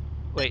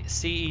 Wait,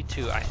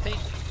 CE2. I think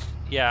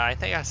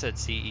I said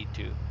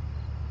CE2.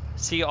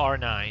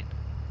 CR9.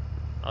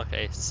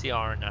 Okay,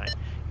 CR9.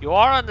 You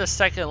are on the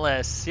second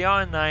list.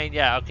 CR9,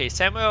 yeah, okay.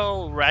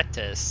 Samuel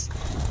Rettis.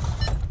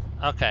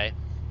 Okay.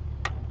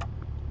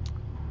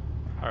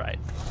 Alright.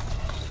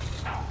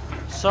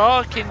 So,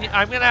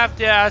 I'm gonna have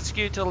to ask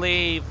you to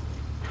leave.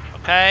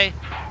 Okay?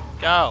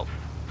 Go.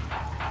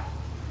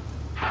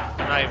 I'm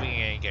not even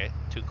gonna get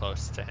too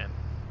close to him.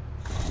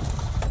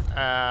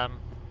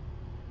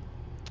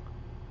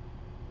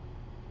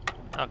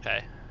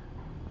 Okay.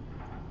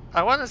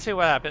 I want to see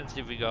what happens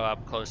if you go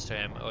up close to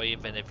him, or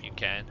even if you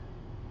can.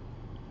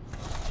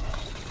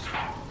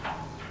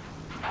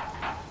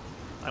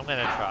 I'm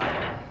gonna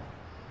try.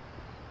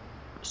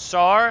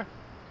 Sar?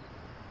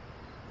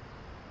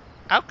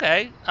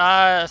 Okay,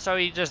 so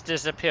he just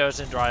disappears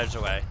and drives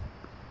away.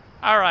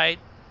 Alright.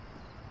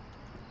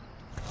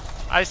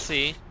 I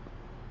see.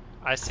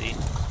 I see.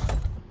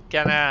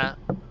 Gonna...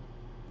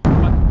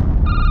 What?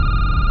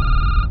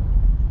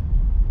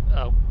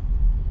 Oh.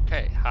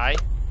 Okay, hi.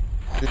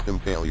 System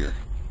failure.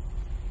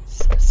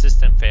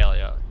 System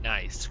failure.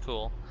 Nice,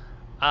 cool.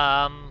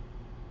 Yeah,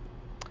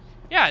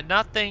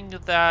 nothing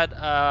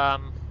that,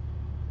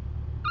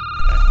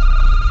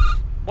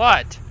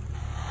 What?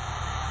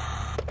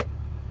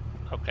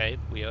 Okay,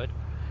 weird.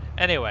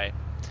 Anyway,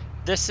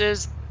 this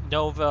is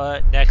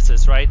Nova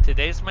Nexus, right?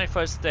 Today's my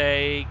first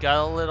day,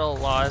 got a little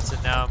lost,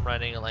 and now I'm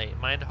running late.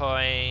 Mind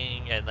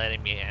holding and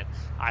letting me in.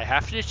 I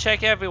have to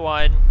check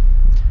everyone.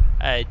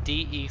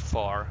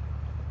 DE4.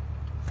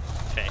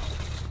 Okay.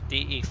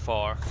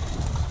 DE4.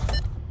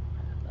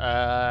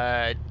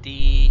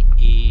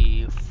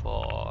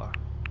 DE4.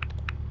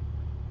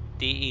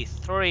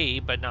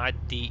 DE3, but not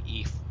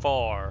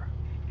DE4.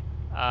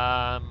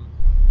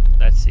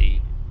 Let's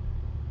see.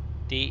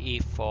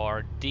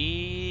 DE4.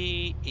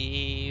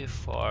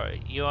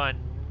 DE4. You are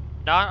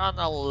not on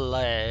the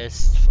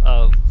list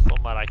of,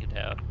 from what I can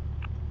tell.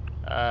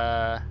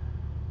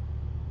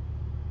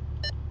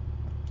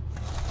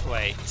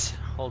 Wait.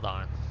 Hold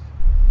on.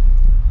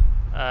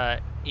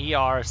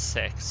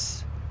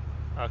 ER6.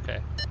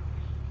 Okay.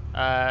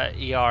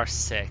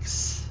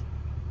 ER6.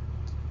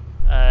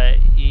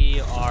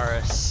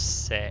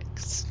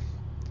 ER6.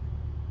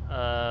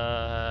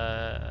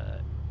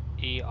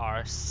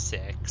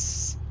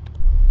 ER6.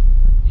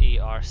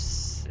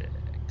 ER6.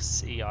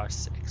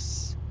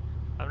 ER6.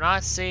 I'm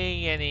not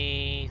seeing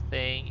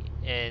anything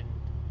in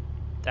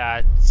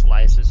that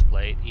license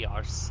plate.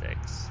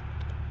 ER6.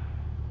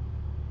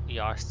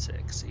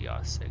 ER6.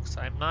 ER6.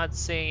 I'm not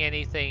seeing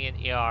anything in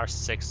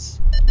ER6.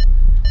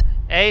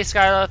 Hey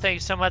Skylar,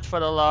 thanks so much for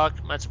the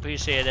log. Much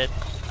appreciated.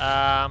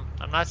 I'm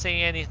not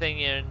seeing anything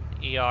in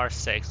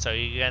ER6, so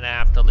you're gonna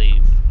have to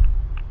leave.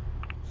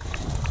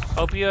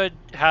 Hope you're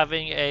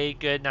having a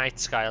good night,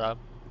 Skylar.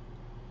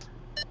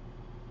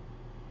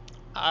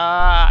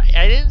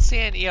 I didn't see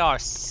an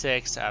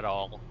ER6 at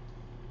all.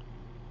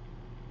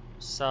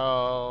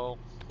 So...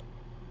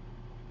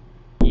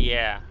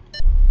 yeah.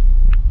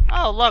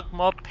 Oh, look,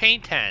 more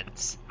paint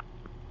hands.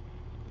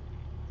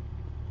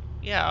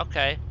 Yeah,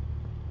 okay.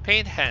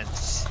 Paint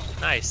hands.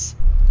 Nice.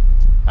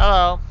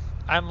 Hello.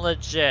 I'm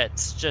legit.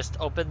 Just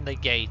open the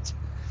gate.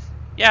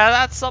 Yeah,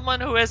 that's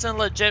someone who isn't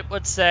legit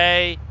would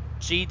say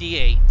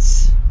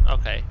GD8s.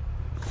 Okay.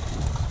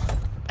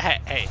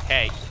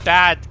 Hey.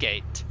 Bad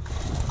gate.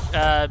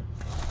 Now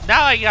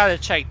I gotta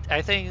check.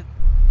 I think,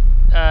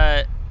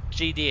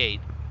 GD8.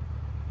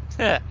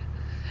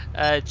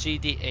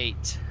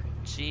 GD8.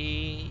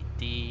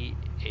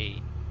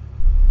 GD8.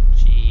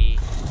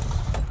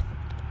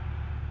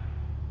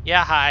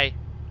 Yeah, hi.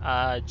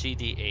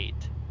 GD8.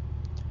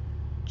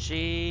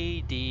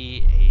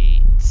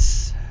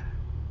 GD8.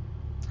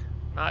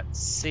 Not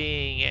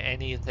seeing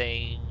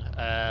anything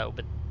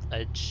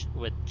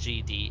with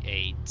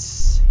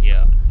GD8s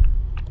here.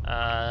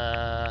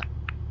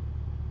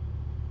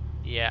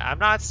 Yeah, I'm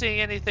not seeing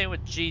anything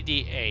with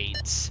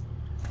GD8s.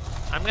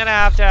 I'm gonna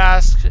have to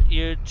ask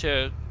you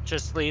to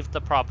just leave the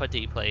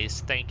property,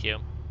 please. Thank you.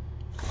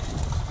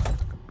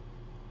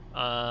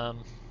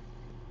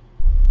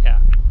 Yeah.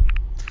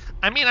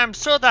 I mean, I'm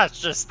sure that's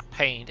just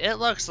paint. It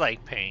looks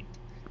like paint.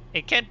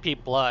 It can't be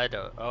blood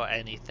or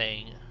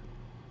anything.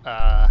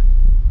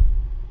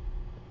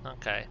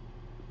 Okay.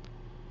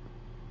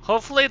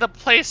 Hopefully the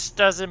place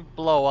doesn't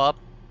blow up.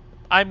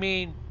 I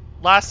mean,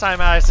 last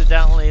time I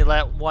accidentally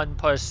let one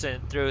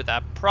person through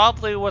that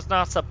probably was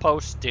not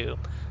supposed to.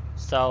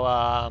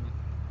 So,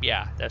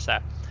 yeah, there's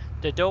that.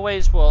 The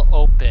doorways will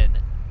open.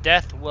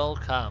 Death will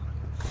come.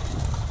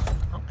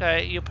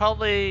 Okay, you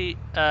probably,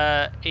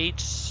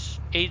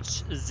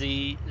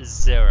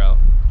 HZ0.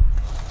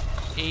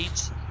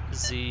 HZ0.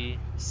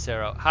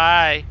 HZ0.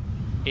 Hi,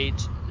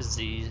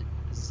 HZ0.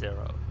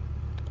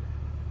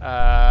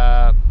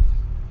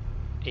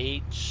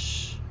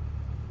 HZ0.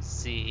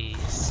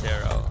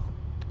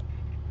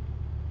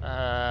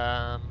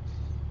 I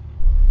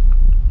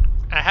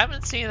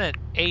haven't seen an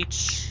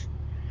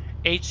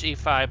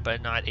HE5,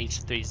 but not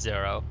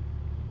H30.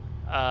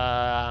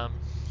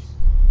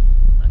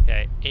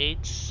 Okay,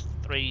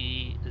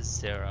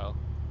 H30.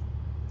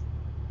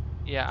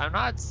 Yeah, I'm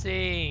not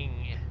seeing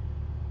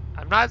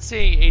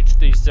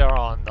H30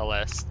 on the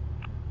list.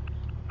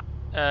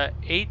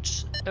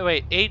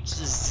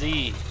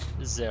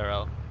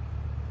 HZ0.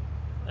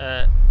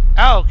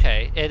 Oh,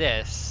 okay, it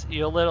is.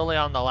 You're literally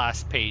on the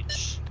last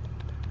page.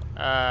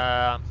 Who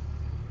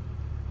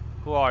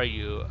are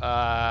you?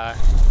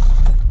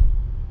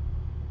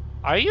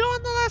 Are you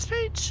on the last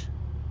page?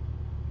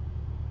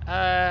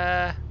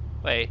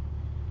 Wait.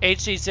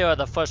 HZ0,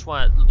 the first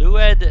one.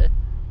 Lued,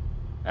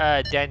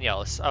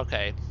 Daniels.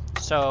 Okay.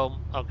 So,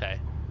 okay.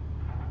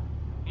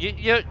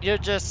 You're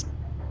just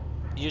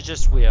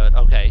weird.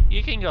 Okay,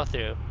 you can go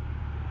through.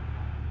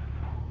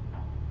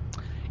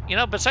 You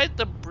know, besides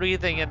the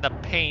breathing and the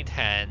paint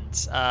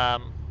hands,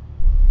 and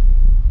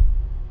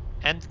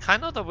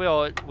kind of the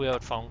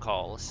weird phone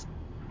calls,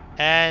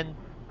 and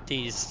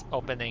these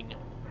opening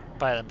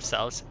by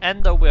themselves,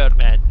 and the weird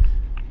man.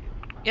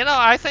 You know,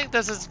 I think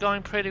this is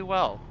going pretty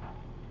well.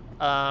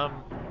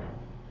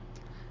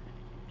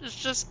 It's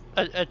just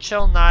a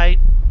chill night.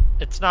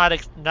 It's not,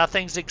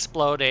 nothing's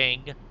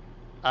exploding.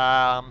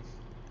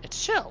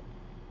 It's chill,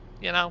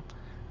 you know.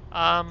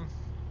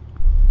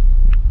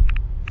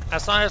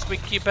 As long as we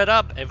keep it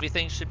up,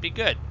 everything should be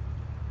good.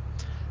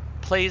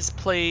 Please,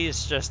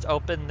 just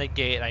open the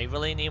gate. I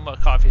really need more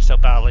coffee so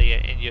badly,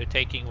 and you're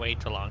taking way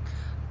too long.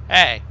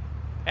 Hey,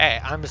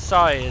 I'm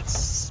sorry,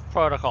 it's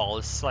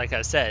protocols, like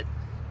I said.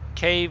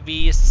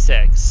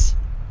 KV6.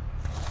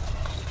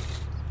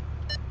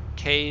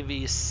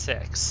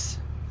 KV6.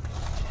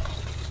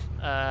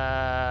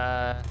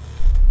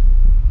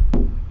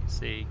 Let's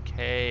see,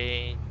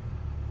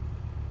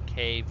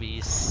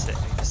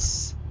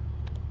 KV6.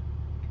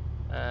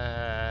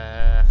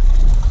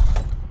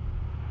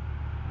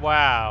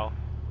 Wow.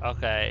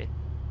 Okay.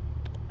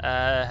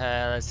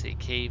 Let's see,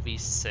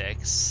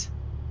 KV6.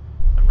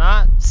 I'm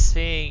not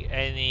seeing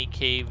any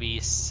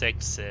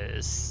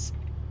KV6s.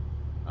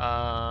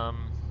 Yeah,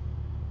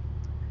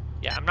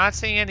 I'm not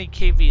seeing any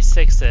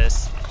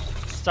KV6s.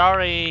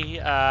 Sorry,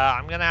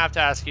 I'm gonna have to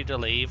ask you to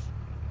leave.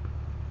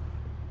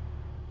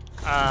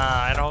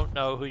 I don't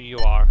know who you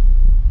are.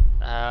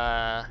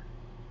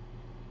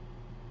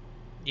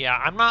 Yeah,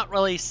 I'm not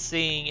really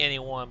seeing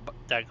anyone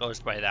that goes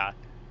by that.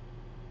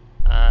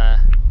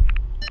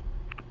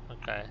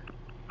 Okay.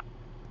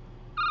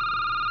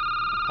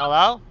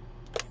 Hello?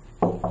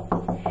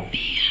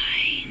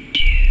 Behind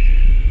you.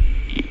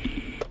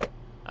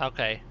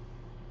 Okay.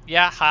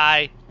 Yeah,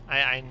 hi.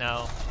 I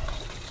know.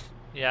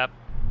 Yep.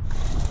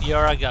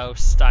 You're a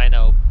ghost, I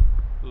know.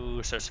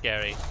 Ooh, so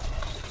scary.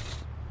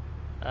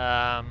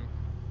 Yeah.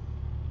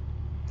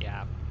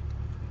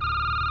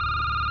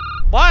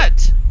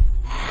 What?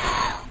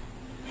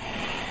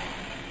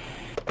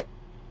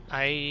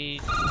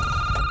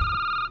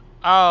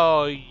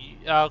 Oh,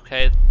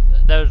 okay.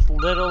 There's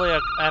literally a...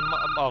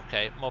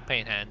 okay, more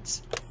paint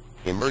hands.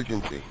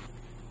 Emergency.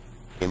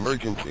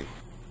 Emergency.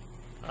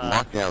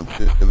 Lockdown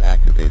system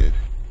activated.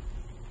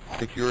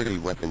 Security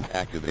weapons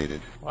activated.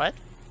 What?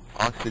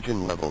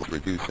 Oxygen levels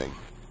reducing.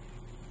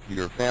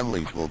 Your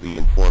families will be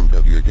informed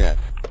of your death.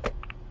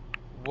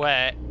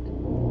 Wait.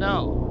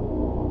 No.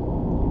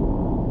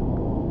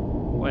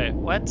 Wait,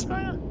 what's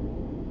going on?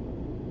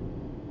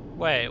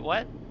 Wait,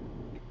 what?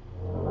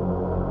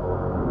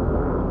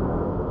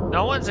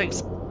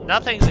 Nothing's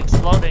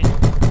exploding.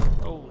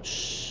 Oh,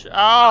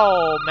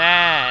 oh,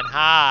 man,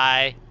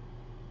 hi.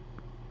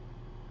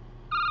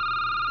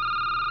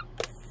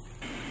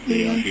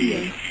 They are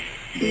here.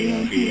 They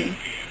are here.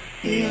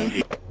 They are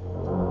here.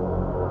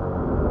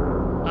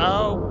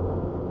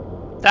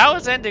 Oh, that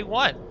was ending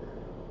one.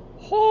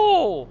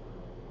 Oh.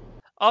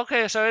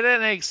 Okay, so it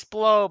didn't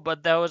explode,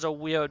 but there was a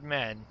weird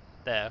man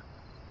there.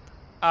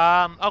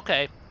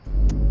 Okay.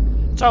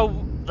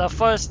 So the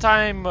first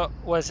time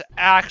was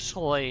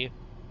actually,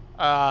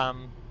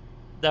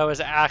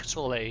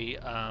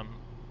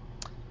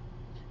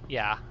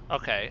 yeah,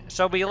 okay.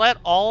 So we let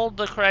all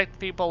the correct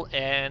people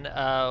in,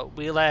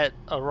 we let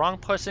a wrong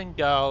person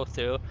go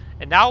through,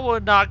 and now we're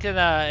not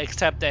gonna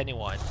accept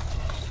anyone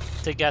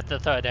to get the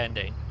third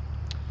ending.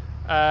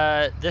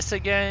 This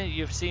again,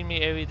 you've seen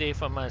me every day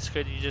for months,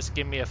 could you just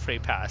give me a free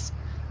pass?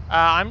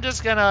 I'm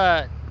just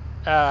gonna,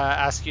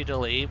 ask you to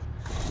leave.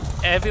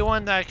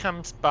 Everyone that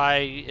comes by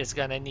is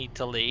gonna need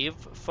to leave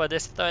for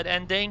this third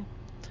ending.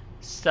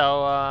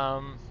 So,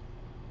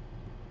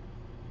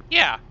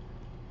 yeah.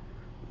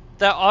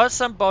 There are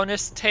some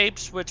bonus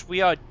tapes which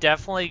we are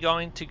definitely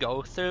going to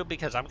go through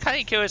because I'm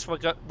kind of curious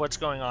what's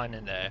going on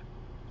in there.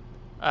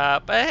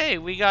 But hey,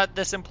 we got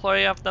this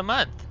Employee of the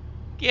Month.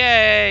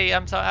 Yay!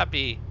 I'm so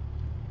happy.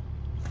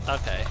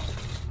 Okay.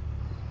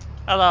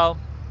 Hello.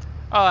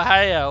 Oh,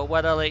 hey,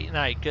 what a late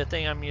night. Good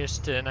thing I'm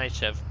used to night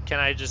shift. Can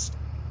I just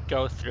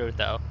go through,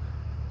 though?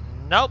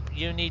 Nope,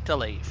 you need to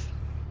leave.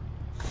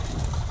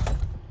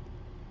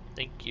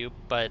 Thank you,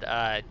 but,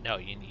 no,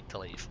 you need to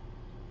leave.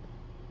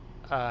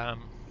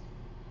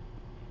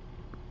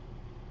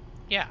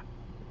 Yeah.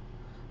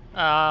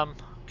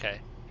 Okay.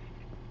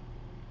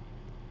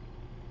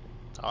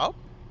 Oh?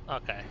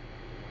 Okay.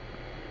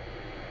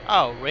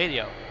 Oh,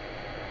 radio.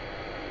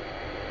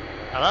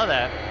 Hello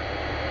there.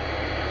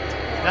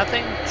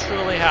 Nothing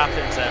truly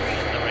happens at me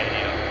in the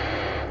radio.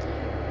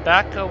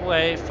 Back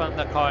away from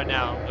the car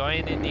now. I'm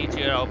going to need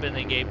you to open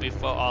the gate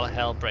before all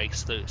hell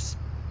breaks loose.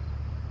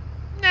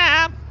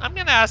 Nah, I'm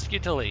gonna ask you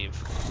to leave.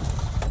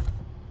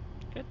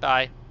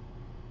 Goodbye.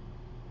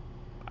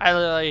 I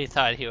literally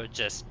thought he would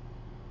just,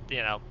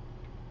 you know,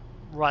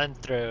 run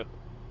through.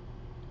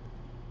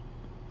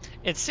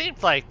 It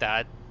seemed like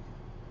that.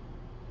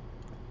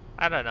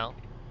 I don't know.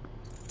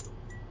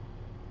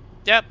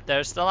 Yep,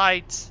 there's the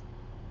lights.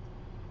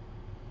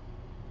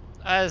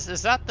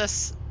 Is that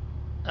this?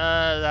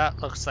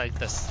 That looks like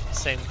the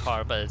same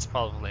car, but it's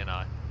probably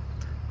not.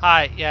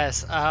 Hi,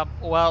 yes,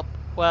 well,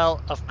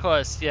 of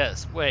course,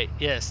 yes, wait,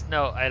 yes,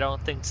 no, I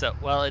don't think so.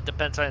 Well, it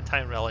depends on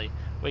time, really.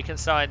 We can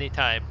start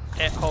anytime.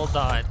 Hey, hold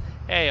on.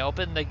 Hey,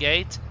 open the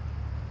gate?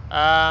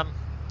 No,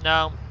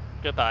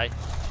 goodbye.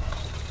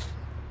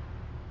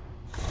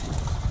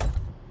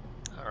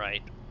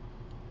 Alright.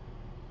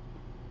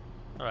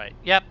 Alright,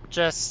 yep,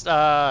 just,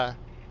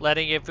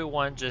 letting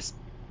everyone just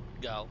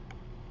go.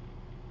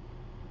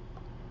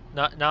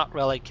 Not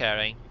really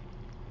caring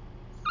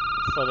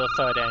for the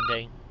third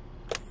ending.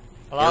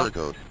 Hello? Error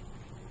code.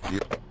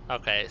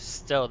 Okay,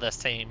 still the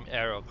same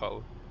error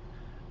code.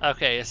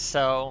 Okay,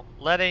 so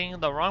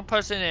letting the wrong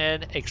person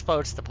in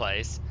explodes the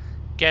place.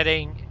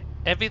 Getting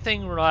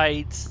everything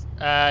right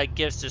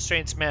gives the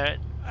strange man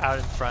out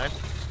in front.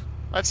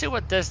 Let's see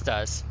what this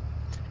does.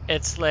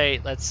 It's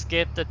late. Let's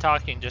skip the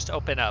talking. Just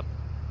open up.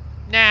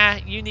 Nah,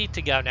 you need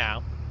to go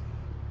now.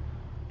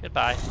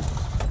 Goodbye.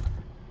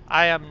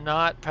 I am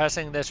not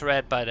pressing this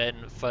red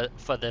button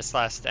for this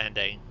last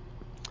ending.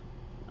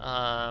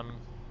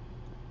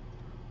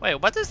 Wait,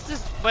 what is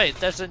this? Wait,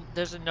 there's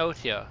a note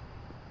here.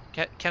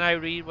 Can I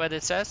read what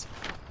it says?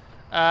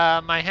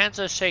 My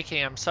hands are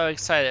shaking. I'm so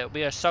excited.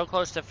 We are so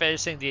close to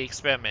finishing the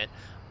experiment.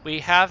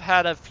 We have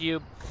had a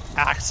few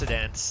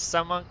accidents.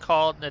 Someone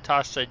called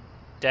Natasha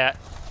died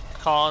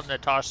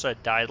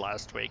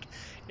last week.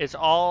 It's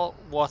all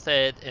worth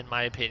it, in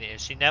my opinion.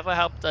 She never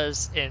helped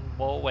us in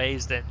more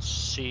ways than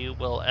she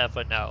will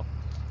ever know.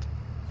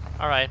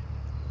 Alright.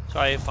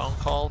 Sorry, phone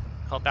call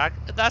back.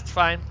 That's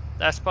fine.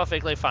 That's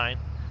perfectly fine.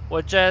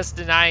 We're just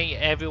denying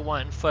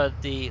everyone for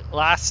the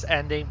last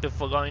ending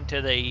before going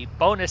to the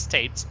bonus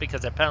tapes,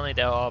 because apparently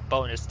there are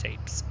bonus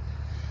tapes.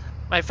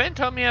 My friend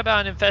told me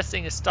about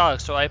investing in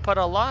stocks, so I put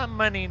a lot of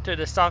money into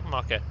the stock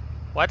market.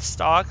 What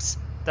stocks?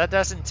 That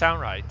doesn't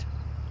sound right.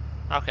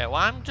 Okay, well,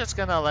 I'm just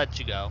gonna let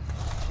you go.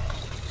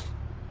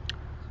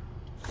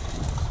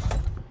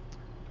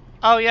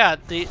 Oh yeah,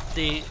 the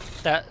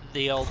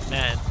old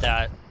man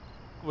that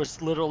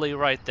was literally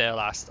right there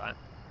last time.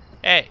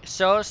 Hey,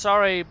 so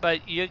sorry,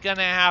 but you're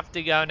gonna have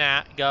to go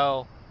now.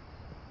 Go.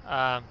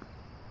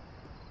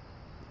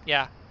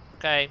 Yeah.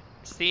 Okay.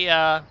 See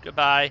ya.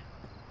 Goodbye.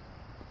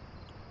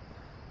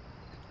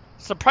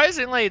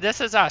 Surprisingly, this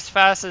is as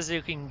fast as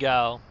you can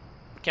go.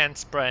 Can't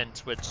sprint,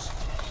 which is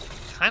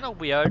kind of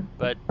weird,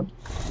 but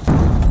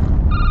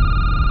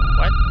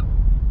what?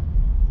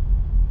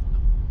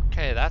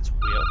 Okay, that's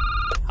weird.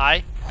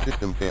 Hi?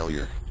 System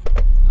failure.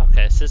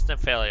 Okay, system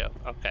failure.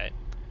 Okay,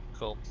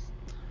 cool.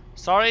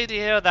 Sorry to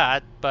hear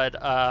that, but,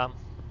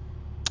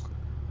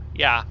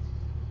 yeah.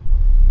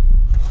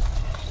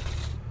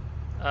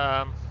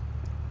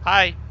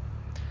 Hi.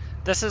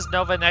 This is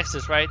Nova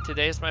Nexus, right?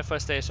 Today's my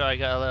first day, so I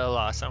got a little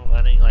lost. I'm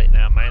running late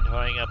now. Mind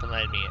hurrying up and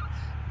letting me in?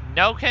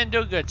 No can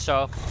do good,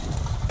 so.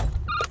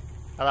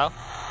 Hello?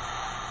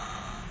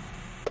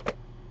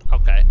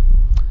 Okay.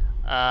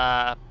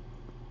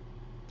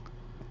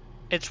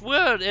 It's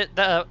weird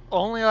that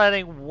only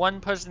letting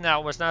one person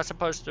out was not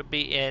supposed to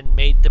be in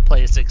made the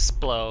place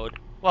explode.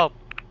 Well,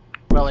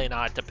 really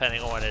not,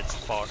 depending on what it's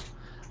for.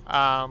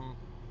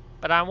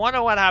 But I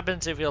wonder what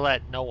happens if you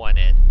let no one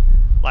in.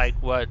 Like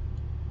what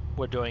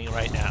we're doing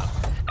right now.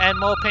 And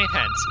more paint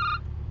hands.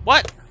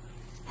 What?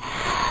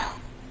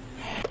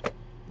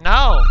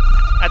 No!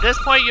 At this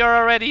point, you're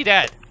already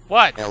dead.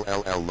 What? Look at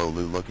the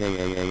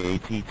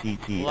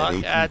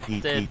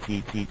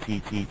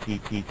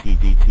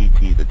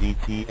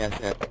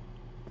DTSF.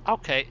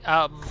 Okay,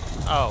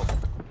 oh.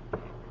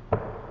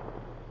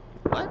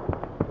 What?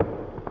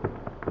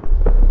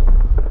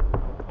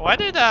 Why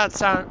does that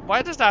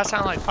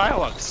sound like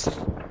fireworks?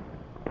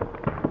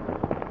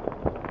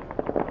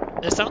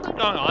 Is something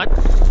going on?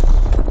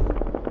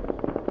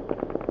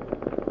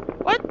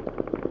 What?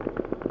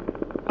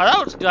 Are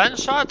those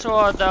gunshots or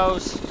are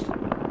those...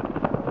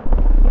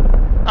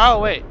 Oh,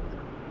 wait.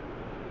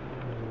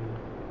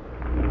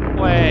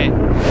 Wait.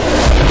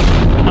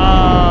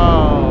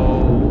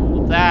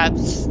 Oh,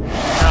 that's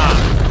not...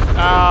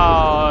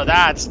 Oh, that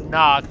That's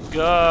not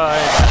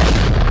good.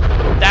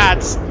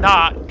 That's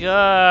not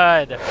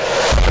good.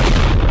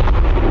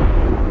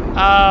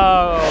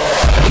 Oh,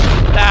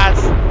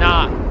 that's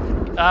not.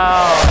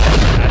 Oh,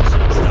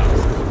 actually,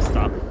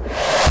 stop.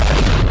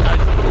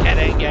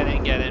 Get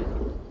in.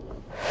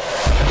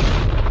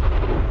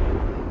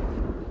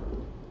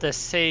 The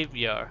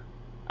Savior.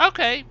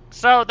 Okay,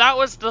 so that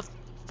was the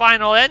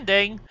final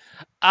ending.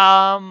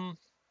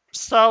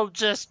 So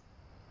just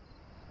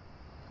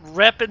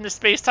rip in the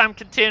space-time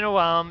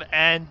continuum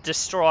and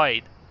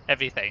destroyed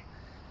everything.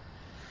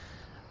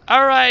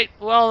 Alright,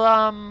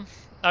 well,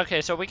 okay,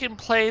 so we can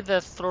play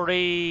the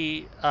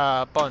 3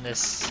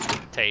 bonus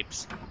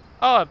tapes.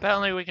 Oh,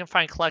 apparently we can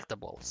find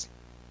collectibles.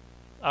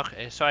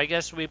 Okay, so I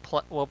guess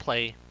we'll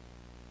play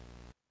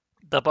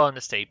the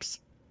bonus tapes.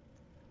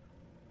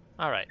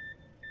 Alright.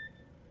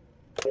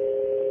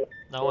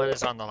 No one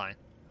is on the line.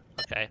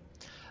 Okay.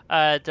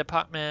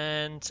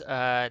 Department,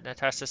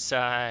 Natasha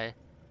Sai.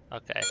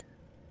 Okay.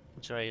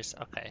 Joyce,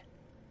 okay.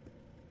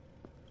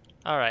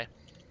 Alright.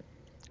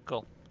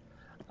 Cool.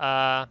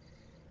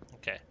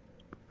 Okay.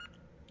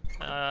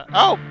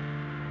 Oh!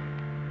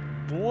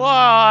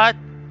 What?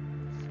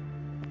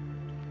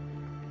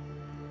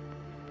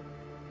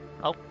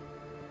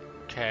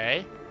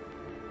 Okay.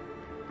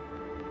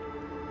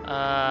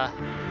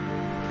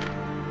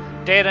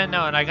 Data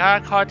known. I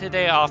got a call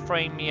today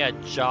offering me a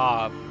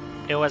job.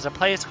 It was a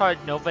place called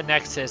Nova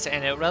Nexus,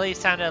 and it really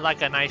sounded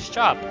like a nice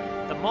job.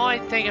 The more I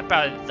think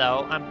about it,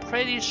 though, I'm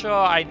pretty sure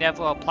I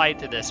never applied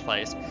to this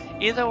place.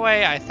 Either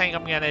way, I think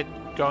I'm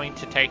going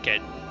to take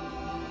it.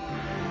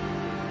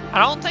 I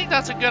don't think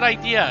that's a good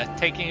idea,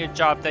 taking a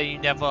job that you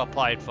never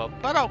applied for,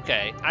 but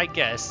okay, I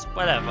guess,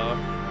 whatever.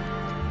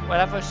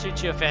 Whatever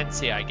suits your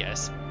fancy, I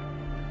guess.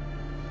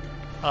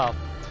 Oh.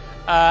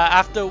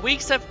 After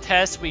weeks of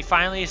tests, we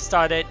finally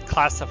started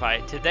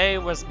Classified. Today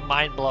was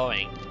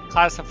mind-blowing.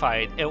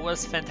 Classified, it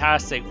was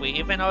fantastic. We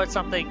even heard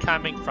something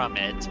coming from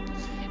it.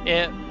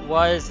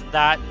 What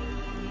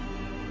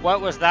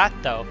was that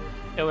though?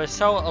 It was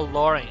so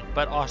alluring,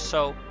 but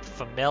also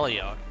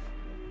familiar.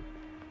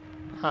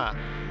 Huh.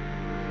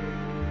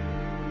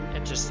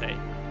 Interesting.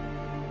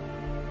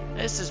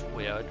 This is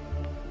weird.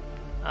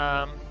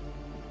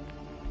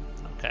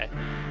 Okay.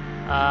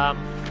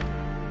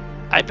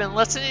 I've been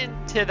listening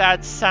to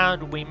that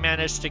sound we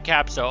managed to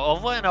capture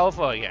over and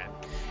over again.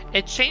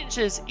 It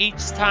changes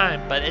each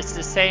time, but it's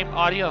the same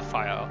audio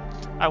file.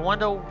 I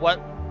wonder what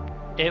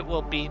it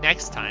will be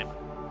next time.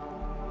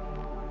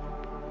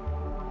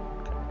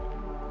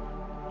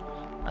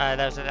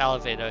 There's an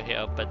elevator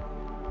here, but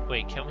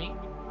wait, can we?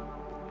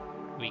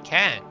 We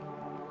can.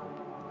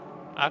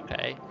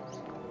 Okay.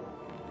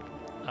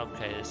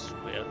 Okay, this is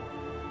weird.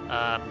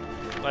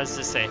 What does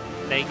this say?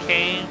 They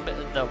came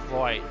the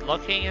void,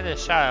 looking in the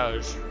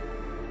shadows.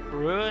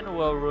 Ruin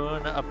will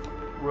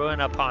ruin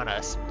upon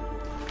us.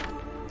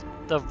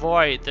 The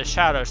void, the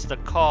shadows, the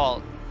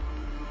call,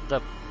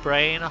 the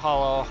brain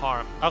hollow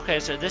harm. Okay,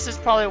 so this is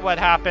probably what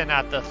happened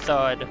at the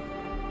 3rd.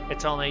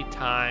 It's only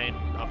time.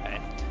 Okay,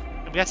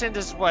 I'm guessing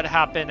this is what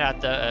happened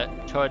at the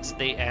towards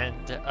the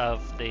end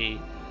of the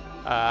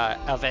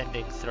of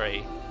ending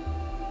 3,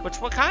 which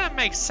would kind of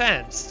make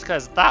sense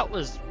because that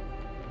was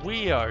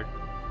weird.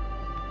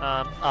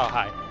 Oh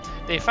hi.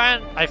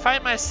 I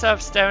find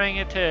myself staring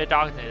into the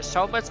darkness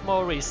so much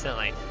more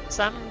recently.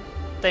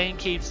 Something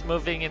keeps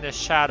moving in the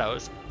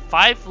shadows.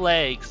 5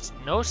 legs,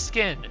 no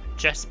skin,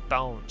 just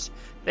bones.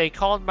 They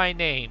called my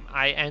name.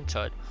 I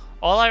entered.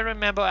 All I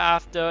remember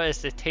after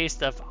is the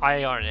taste of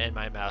iron in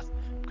my mouth.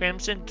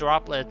 Crimson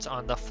droplets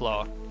on the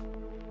floor.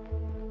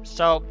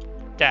 So,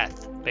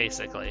 death,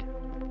 basically.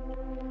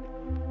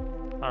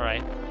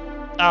 Alright.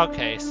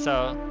 Okay,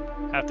 so,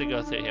 I have to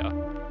go through here.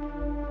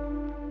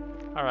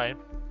 Alright.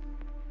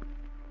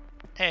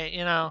 Hey,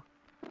 you know,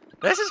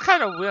 this is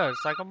kind of weird.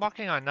 It's like I'm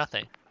walking on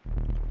nothing.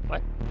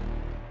 What?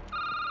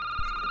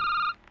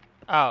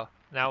 Oh,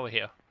 now we're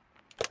here.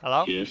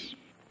 Hello? Yes.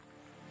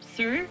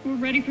 Sir, we're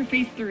ready for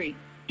phase 3.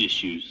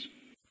 Issues.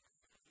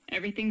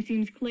 Everything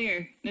seems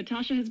clear.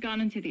 Natasha has gone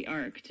into the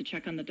Ark to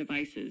check on the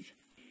devices.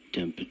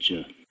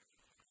 Temperature.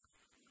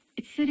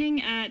 It's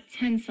sitting at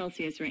 10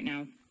 Celsius right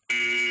now.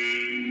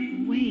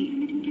 Wait.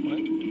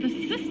 What?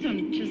 The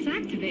system just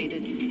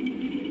activated.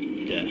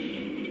 Death.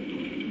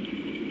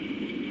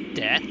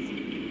 Death?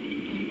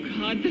 Oh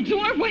god, the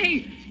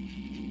doorway!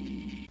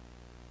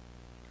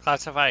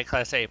 Classified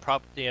Class A,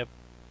 property of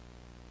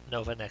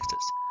Nova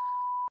Nexus.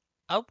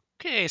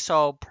 Okay,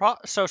 so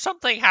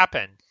something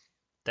happened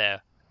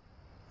there.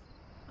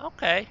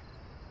 Okay.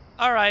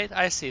 Alright,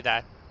 I see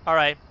that.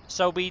 Alright,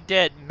 so we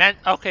did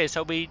okay,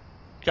 so we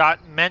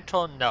got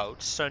mental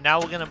notes. So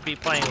now we're gonna be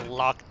playing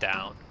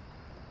Lockdown.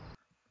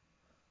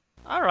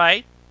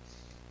 Alright.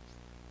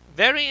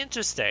 Very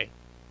interesting.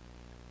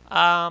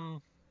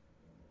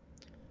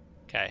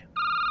 Okay.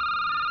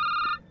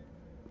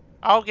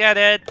 I'll get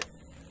it.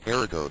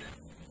 Error code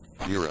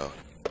 0.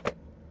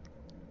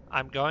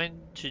 I'm going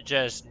to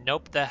just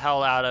nope the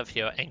hell out of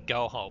here and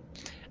go home.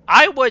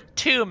 I would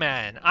too,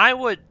 man. I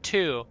would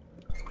too.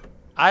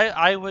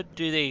 I would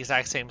do the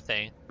exact same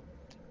thing.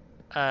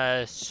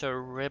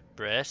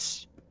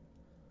 Cerebrus.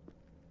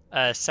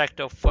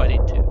 Sector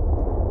 42.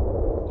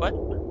 What?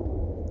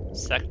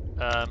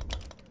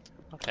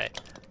 Okay.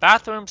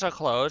 Bathrooms are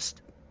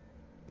closed.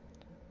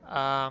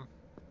 Hello?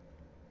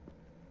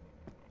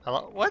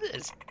 What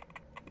is...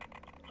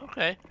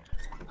 Okay.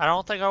 I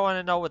don't think I want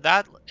to know what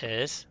that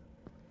is.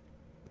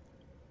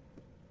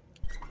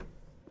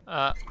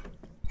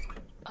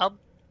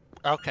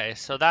 Okay,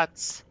 so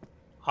that's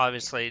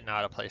obviously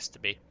not a place to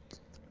be.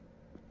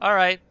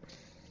 Alright.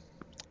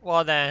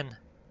 Well then,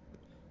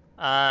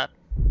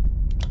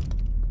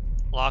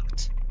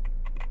 locked.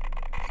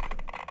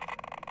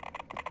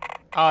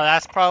 Oh,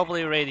 that's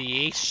probably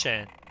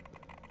radiation.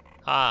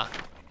 Ah.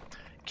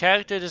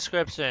 Character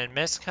description.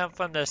 Miss come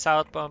from the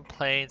southbound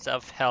plains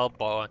of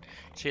Hellborn.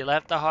 She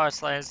left the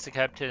Hearthlands to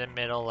come to the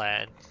Middle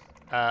Land.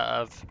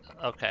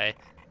 Okay.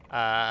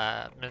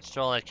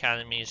 Minstrel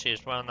Academy. She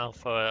is well known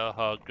for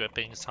her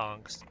gripping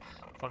songs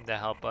from the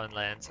Hellborn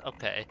lands.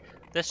 Okay.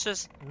 This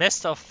is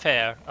Mist of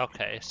Fair.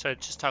 Okay, so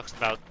it just talks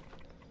about...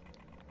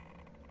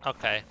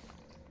 Okay.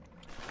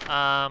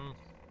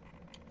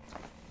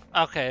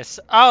 Okay,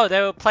 so... Oh,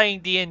 they were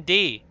playing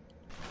D&D.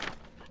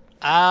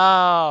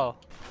 Oh.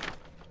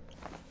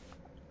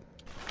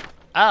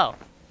 Oh.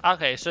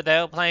 Okay, so they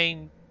were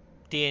playing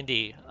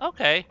D&D.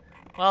 Okay.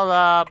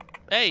 Well,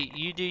 hey,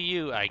 you do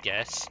you, I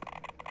guess.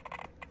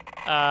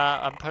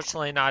 I'm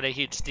personally not a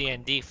huge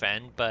D&D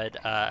fan,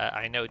 but,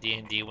 I know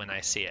D&D when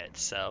I see it,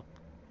 so...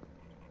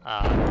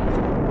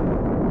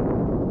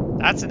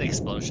 That's an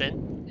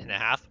explosion and a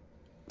half.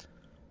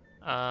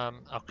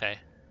 Okay.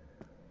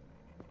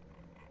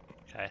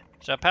 Okay,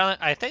 so apparently,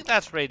 I think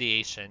that's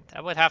radiation.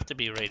 That would have to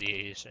be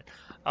radiation.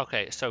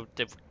 Okay, so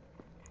they're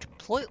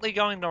completely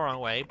going the wrong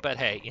way, but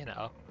hey, you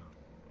know,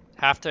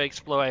 have to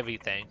explore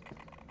everything.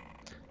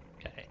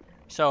 Okay,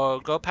 so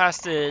go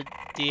past the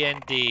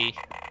D&D.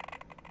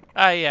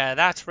 Oh yeah,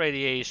 that's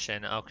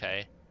radiation.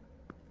 Okay,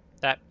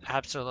 that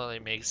absolutely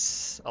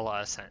makes a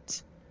lot of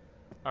sense.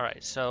 All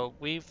right, so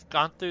we've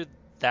gone through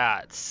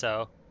that.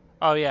 So,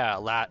 oh yeah,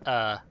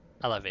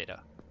 elevator.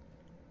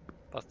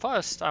 But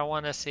first, I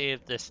want to see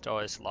if this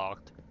door is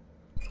locked.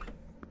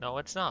 No,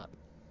 it's not.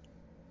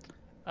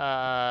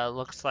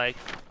 Looks like...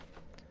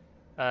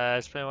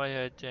 explain why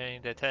you're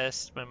doing the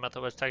test. My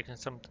mother was taking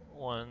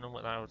someone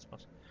when I was...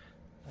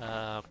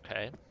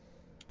 okay.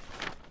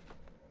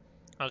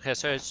 Okay,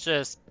 so it's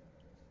just...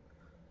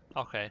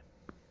 Okay.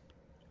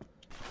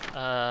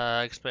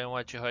 Explain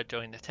what you heard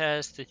during the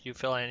test. Did you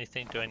feel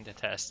anything during the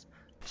test?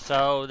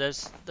 So,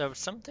 there was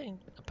something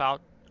about...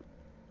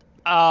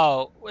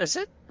 Oh, is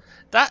it?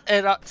 That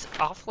it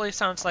awfully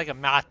sounds like a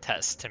math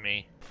test to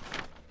me.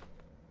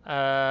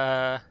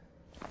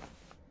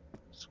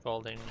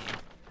 Scolding me.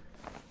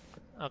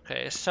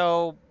 Okay,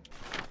 so...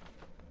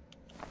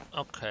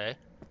 Okay.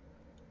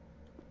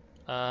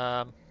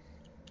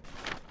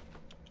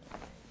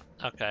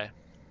 Okay.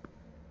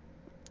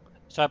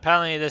 So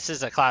apparently this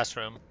is a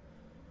classroom.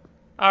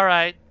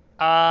 Alright,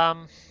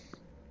 I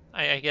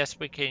guess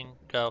we can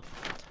go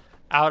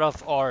out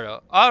of order.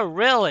 Oh,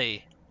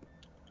 really?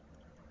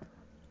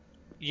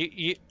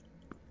 You...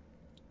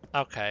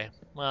 Okay,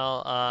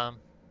 well,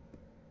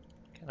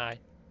 can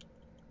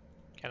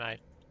I?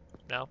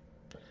 No?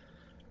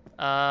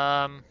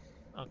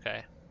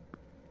 Okay.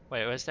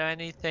 Wait, was there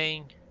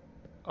anything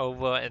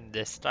over in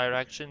this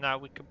direction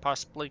that we could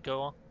possibly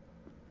go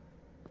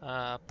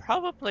on?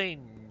 Probably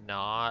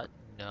not.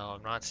 No,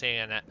 I'm not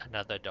seeing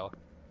another door.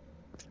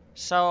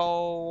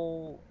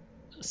 So,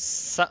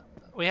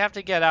 we have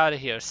to get out of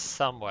here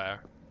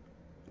somewhere.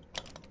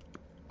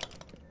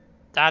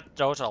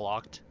 Those are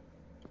locked.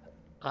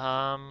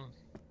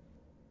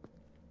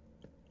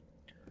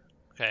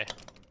 Okay.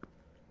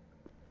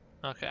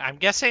 Okay, I'm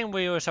guessing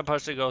we were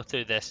supposed to go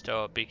through this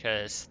door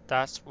because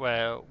that's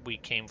where we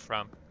came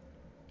from.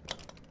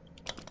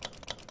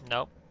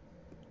 Nope.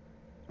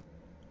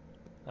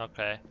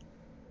 Okay.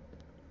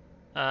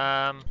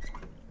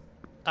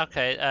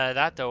 Okay,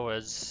 that door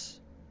was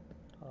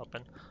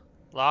open.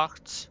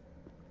 Locked.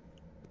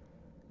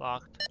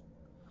 Locked.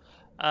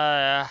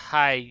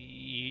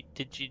 Hi,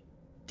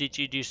 did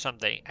you do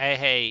something?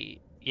 Hey,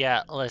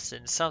 yeah,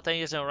 listen, something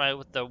isn't right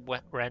with the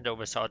random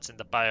results in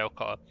the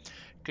biocode.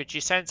 Could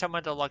you send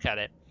someone to look at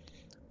it?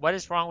 What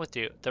is wrong with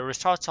you? The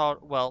results are,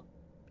 well,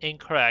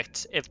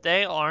 incorrect. If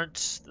they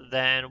aren't,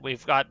 then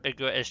we've got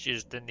bigger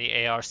issues than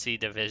the ARC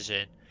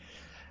division.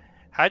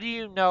 How do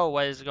you know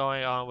what is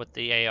going on with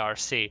the ARC?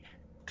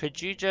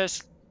 Could you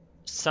just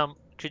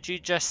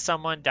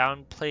someone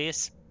down,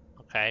 please?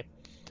 Okay.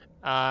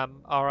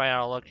 Alright,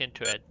 I'll look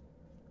into it.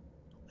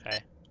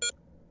 Okay.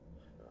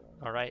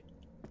 Alright.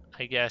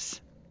 I guess.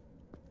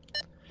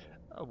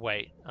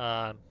 Wait,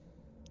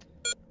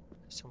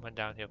 someone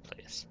down here,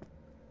 please.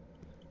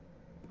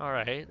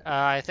 Alright,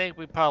 I think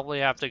we probably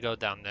have to go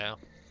down there.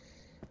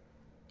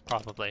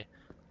 Probably.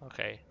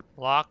 Okay,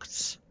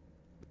 locked.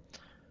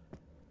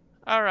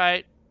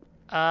 Alright,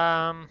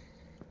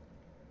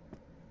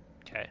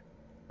 okay.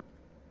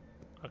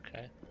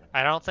 Okay.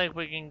 I don't think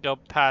we can go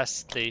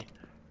past the,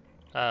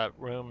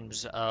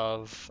 rooms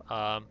of,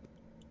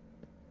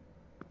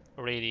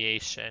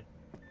 radiation.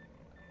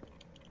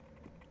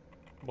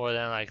 More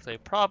than likely.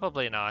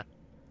 Probably not.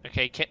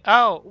 Okay,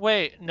 oh,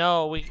 wait,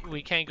 no,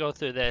 we can't go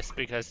through this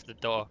because the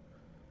door.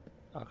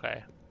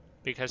 Okay.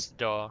 Because the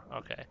door,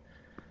 okay.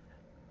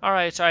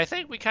 Alright, so I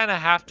think we kind of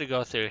have to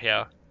go through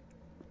here.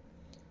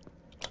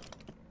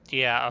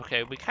 Yeah,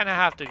 okay, we kind of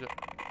have to go.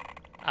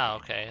 Oh,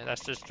 okay,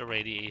 that's just the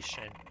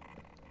radiation.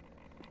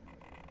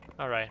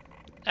 Alright.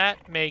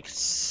 That makes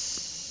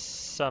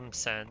some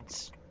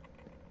sense.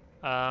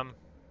 Oh,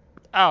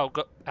 I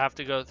have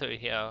to go through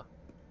here.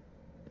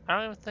 I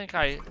don't even think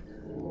I... Yeah.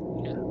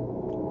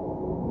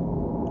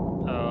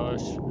 Oh,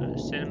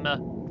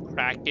 cinema,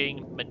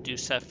 cracking,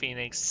 Medusa,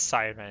 Phoenix,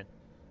 Siren.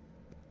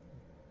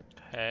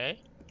 Okay.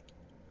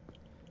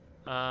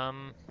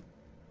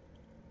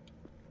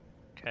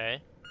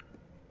 Okay.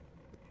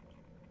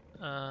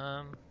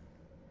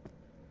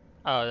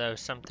 Oh,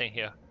 there's something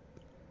here.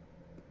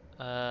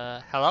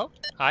 Hello?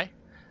 Hi?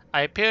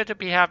 I appear to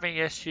be having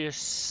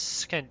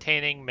issues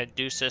containing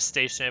Medusa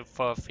Station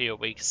for a few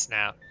weeks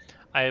now.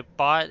 I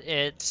brought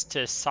it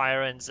to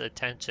Siren's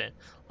attention.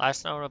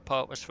 Last known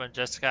report was from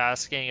Jessica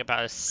asking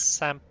about a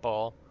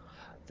sample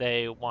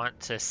they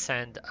want to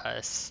send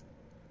us.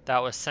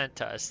 That was sent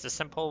to us. The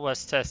sample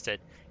was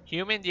tested.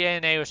 Human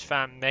DNA was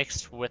found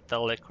mixed with the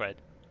liquid.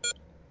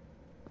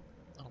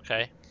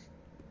 Okay.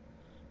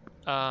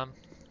 Okay.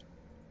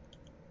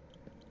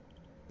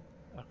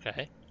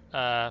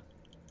 I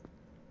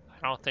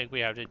don't think we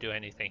have to do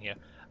anything here.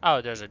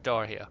 Oh, there's a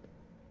door here.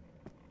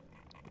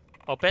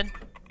 Open?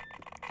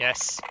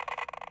 Yes.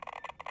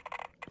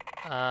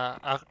 Oh.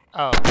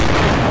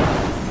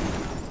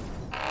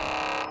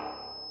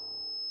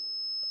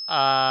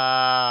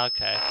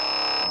 Okay.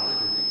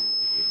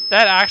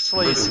 That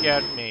actually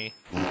scared me.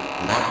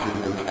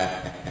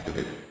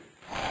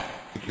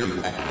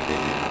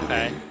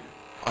 Okay.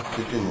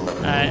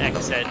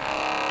 Exit.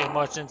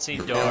 Emergency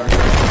door.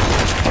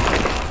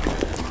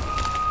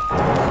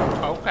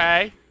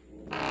 Okay.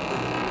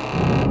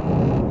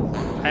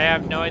 I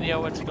have no idea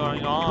what's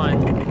going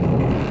on.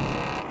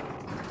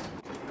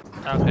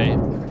 Okay.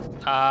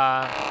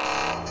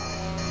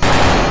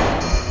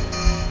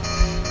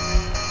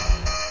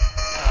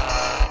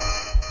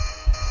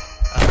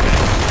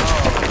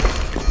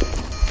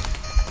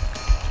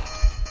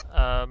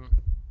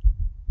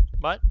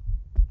 What?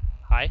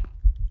 Hi?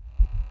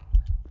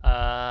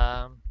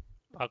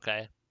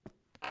 Okay.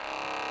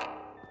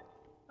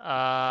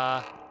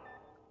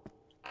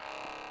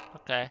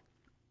 Okay.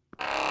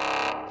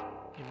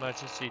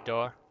 Emergency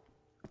door.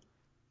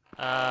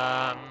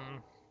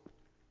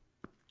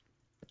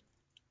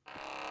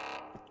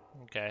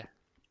 Okay.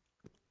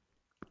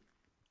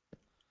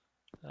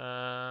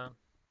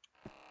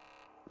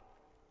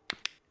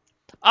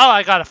 Oh,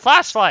 I got a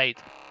flashlight!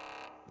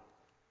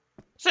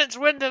 Since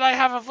when did I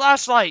have a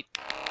flashlight?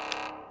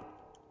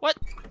 What?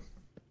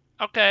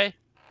 Okay.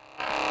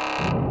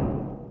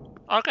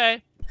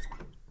 Okay.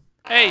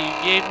 Hey, you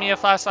gave me a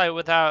flashlight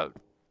without,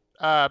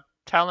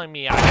 telling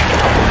me I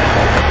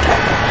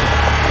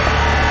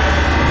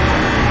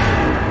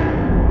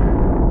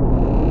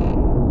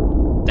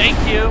Thank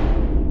you,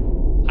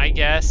 I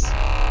guess.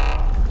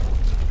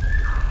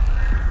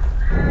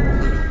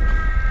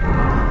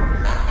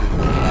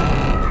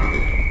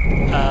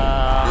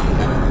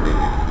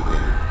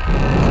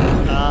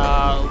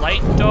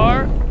 Light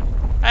door?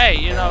 Hey,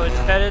 you know, it's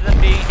better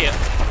than being here.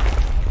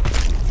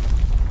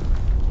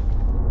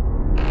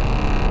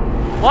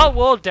 What?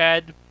 We're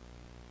dead.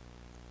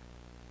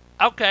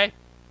 Okay.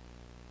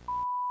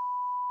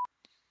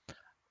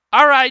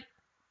 Alright.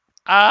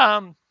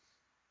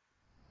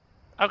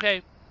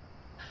 Okay.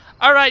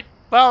 Alright,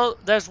 well,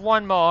 there's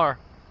one more,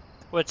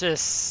 which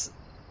is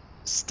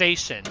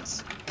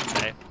stations.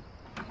 Okay.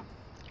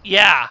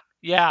 Yeah,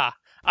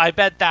 I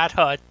bet that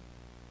hurt.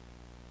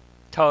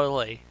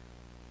 Totally.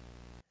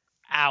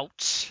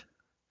 Ouch.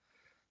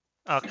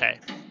 Okay.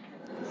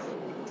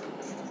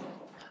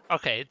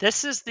 Okay,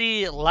 this is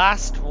the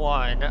last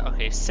one.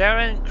 Okay,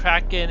 Saren,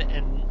 Kraken,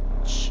 and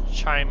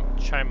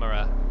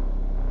Chimera.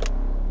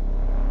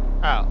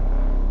 Oh.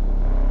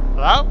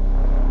 Hello?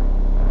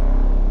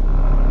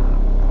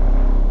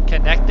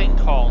 Connecting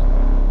call.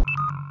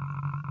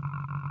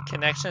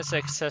 Connection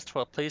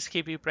successful. Please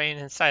keep your brain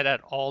inside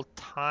at all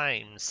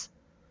times.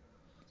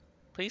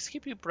 Please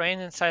keep your brain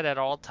inside at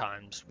all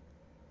times.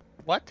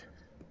 What?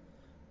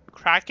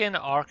 Kraken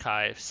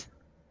archives.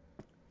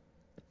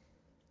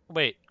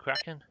 Wait,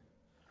 Kraken?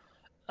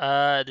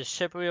 The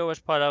ship wheel was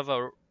part of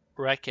a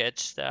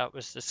wreckage that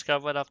was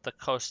discovered off the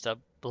coast of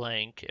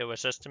Blank. It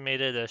was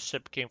estimated the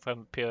ship came from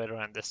a period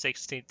around the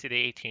 16th to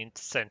the 18th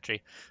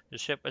century. The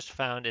ship was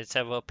found in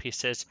several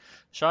pieces,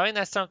 showing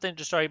that something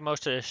destroyed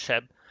most of the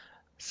ship.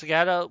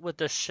 Scattered with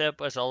the ship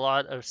was a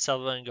lot of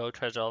silver and gold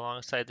treasure.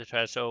 Alongside the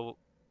treasure,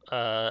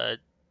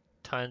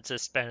 tons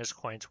of Spanish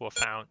coins were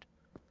found.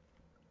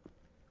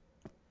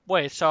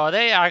 Wait, so are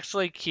they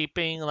actually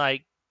keeping,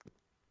 like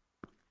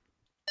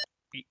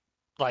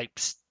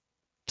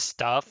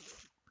stuff?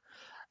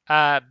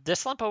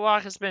 This lump of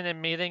rock has been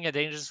emitting a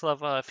dangerous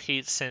level of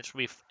heat since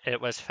it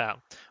was found.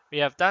 We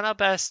have done our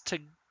best to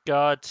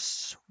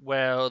regards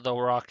where the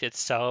rock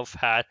itself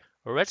had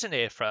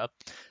originated from.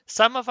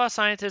 Some of our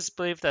scientists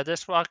believe that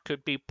this rock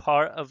could be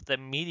part of the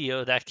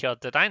meteor that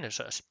killed the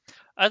dinosaurs.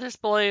 Others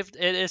believe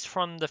it is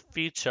from the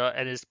future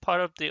and is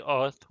part of the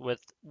Earth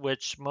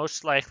which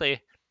most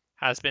likely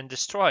has been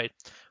destroyed.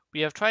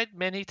 We have tried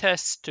many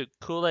tests to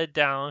cool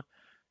down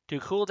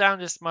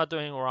this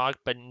smothering rock,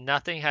 but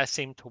nothing has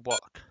seemed to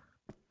work.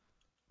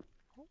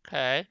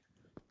 Okay.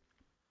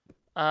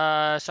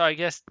 So I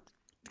guess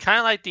kind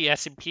of like the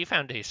S&P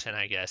Foundation,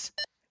 I guess.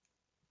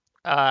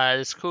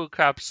 This cool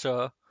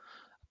capsule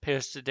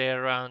appears to date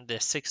around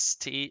the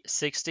 60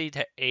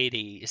 to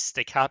 80s.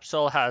 The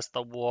capsule has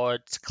the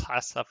words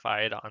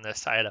classified on the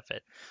side of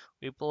it.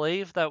 We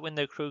believe that when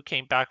the crew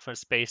came back from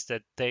space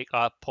that they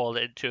got pulled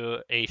into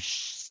a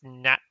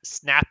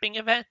snapping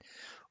event.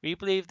 We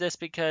believe this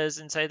because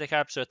inside the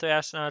capsule 3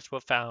 astronauts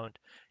were found.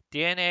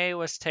 DNA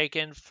was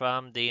taken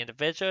from the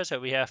individuals,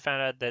 and we have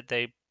found out that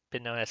they've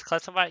been known as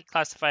classified,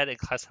 classified, and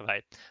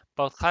classified.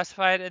 Both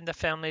classified and the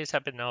families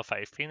have been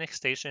notified. Phoenix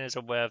Station is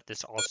aware of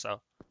this also.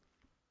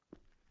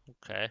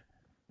 Okay.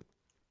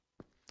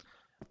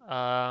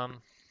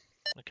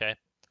 Okay.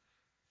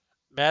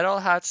 Metal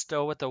hat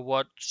still with the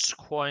words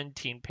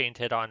quarantine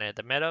painted on it.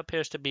 The metal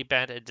appears to be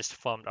bent and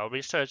disformed. Our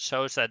research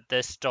shows that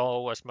this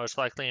door was most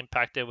likely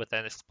impacted with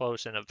an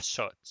explosion of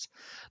sorts.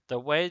 The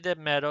way the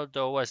metal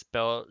door was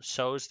built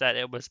shows that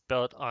it was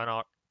built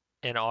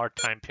in our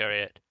time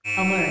period.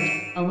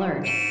 Alert,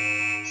 alert.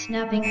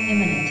 Snapping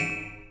imminent.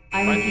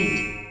 I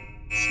repeat,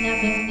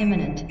 snapping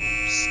imminent.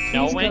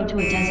 Please go to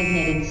a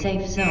designated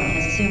safe zone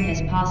as soon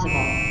as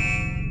possible.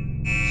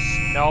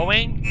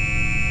 Snowing?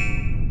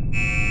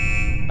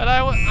 But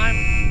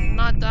I'm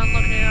not done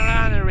looking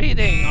around and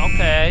reading.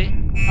 Okay.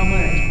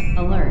 Alert,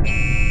 alert.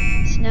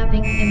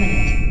 Snapping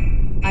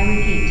imminent. I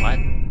repeat. What?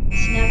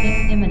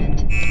 Snapping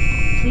imminent.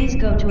 Please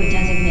go to a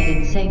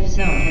designated safe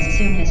zone as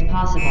soon as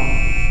possible.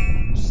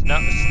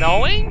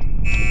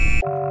 Snowing?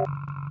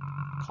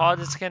 Call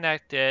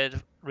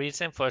disconnected.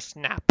 Reason for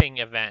snapping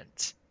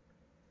event.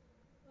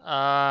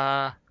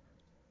 Okay.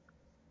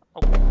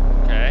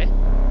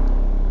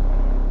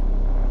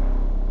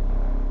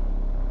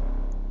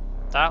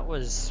 That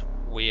was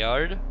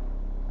weird.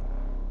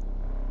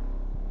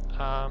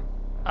 Oh.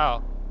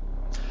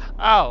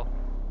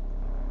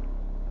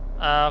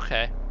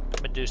 Okay.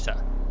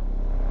 Medusa.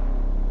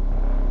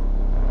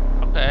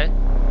 Okay.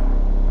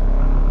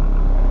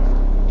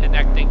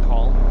 Connecting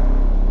call.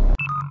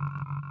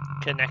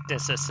 Connect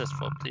is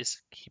successful.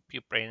 Please keep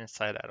your brain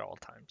inside at all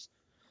times.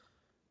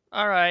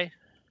 Alright.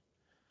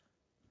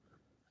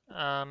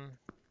 Okay.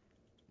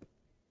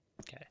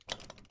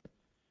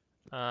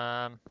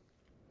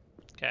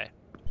 Okay.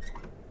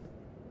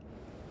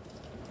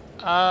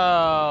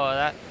 Oh,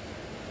 that...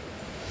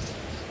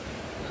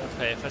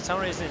 Okay, for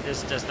some reason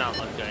this does not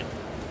look good.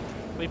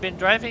 We've been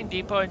driving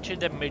deeper into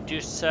the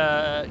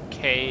Medusa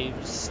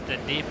caves. The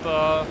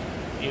deeper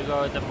you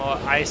go, the more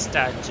ice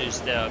statues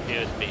there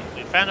appear to be.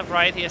 We found a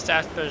variety of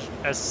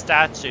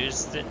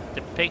statues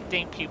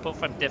depicting people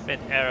from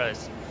different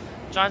eras.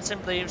 Johnson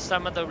believes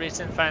some of the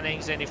recent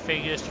findings and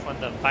figures from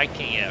the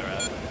Viking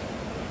era.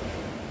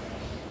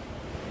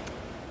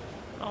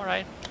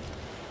 Alright.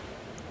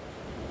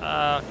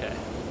 Okay.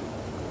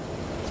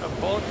 So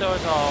both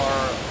doors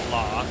are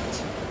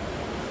locked.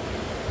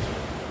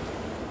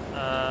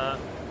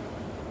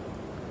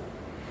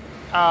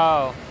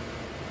 Oh.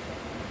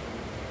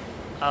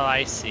 Oh,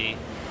 I see.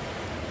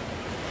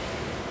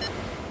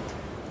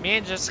 Me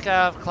and Jessica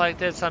have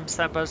collected some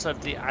samples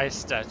of the ice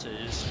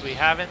statues. We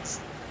haven't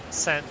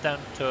sent them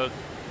to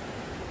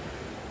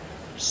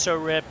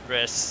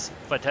Cerberus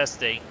for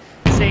testing.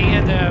 Seeing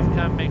as there have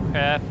come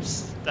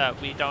requests that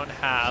we don't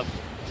have,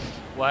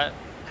 what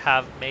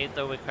have made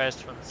the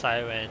request from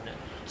Siren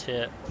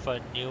for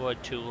newer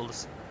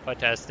tools for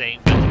testing,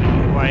 but it's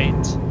been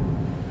quite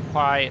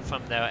quiet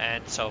from their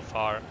end so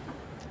far.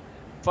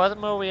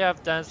 Furthermore, we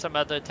have done some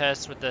other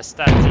tests with the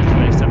statues,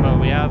 for example,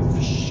 we have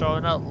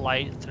shown a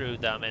light through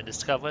them and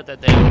discovered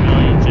that they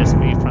really just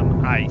be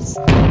from ice.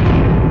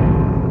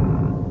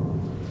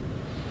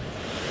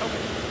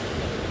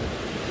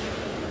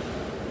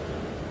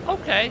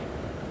 Okay.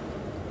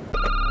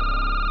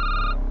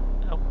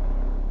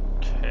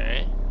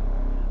 Okay.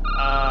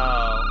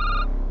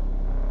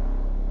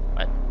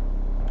 What?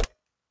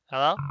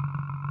 Hello?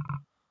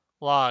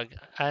 Log,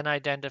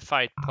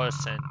 unidentified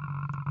person.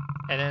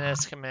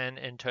 NNS command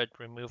entered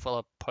removal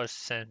of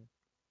person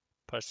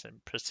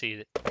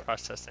proceeded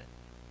processing.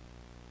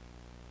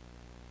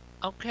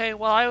 Okay,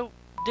 well I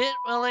didn't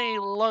really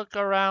look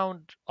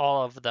around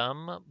all of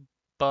them,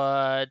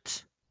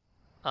 but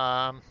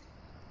I'm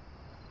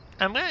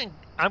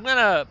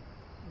gonna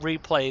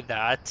replay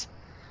that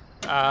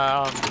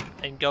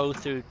and go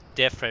through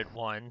different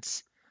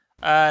ones.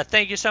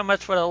 Thank you so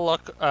much for the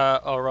look,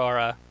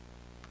 Aurora.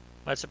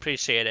 Much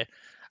appreciated.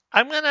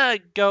 I'm gonna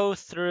go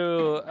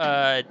through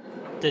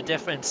the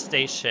different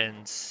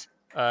stations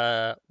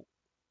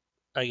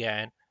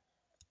again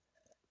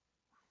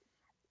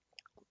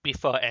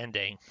before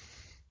ending.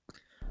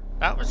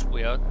 That was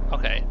weird.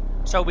 Okay.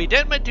 So we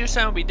did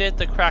Medusa and we did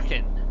the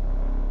Kraken.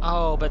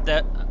 Oh, but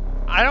that...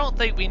 I don't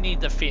think we need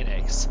the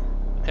Phoenix.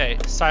 Okay,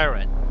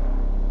 Siren.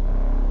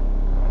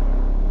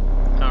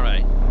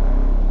 Alright.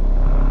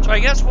 So I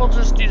guess we'll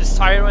just do the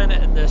Siren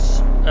and this,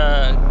 the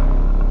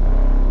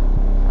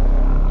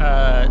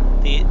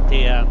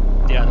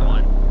other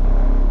one.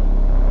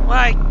 Well,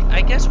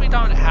 I guess we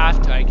don't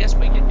have to. I guess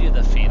we can do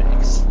the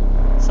Phoenix.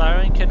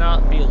 Siren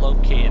cannot be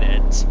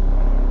located.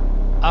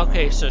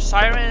 Okay, so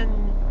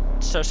Siren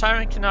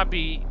cannot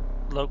be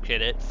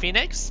located.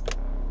 Phoenix?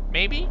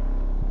 Maybe?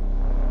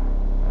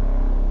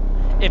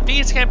 If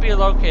these can't be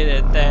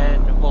located,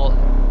 then we'll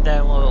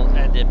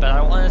end it. But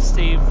I want to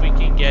see if we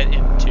can get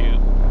into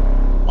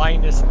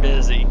Linus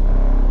Busy.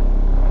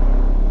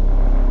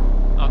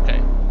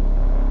 Okay.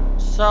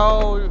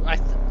 So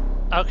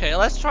okay,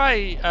 let's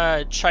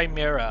try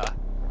Chimera.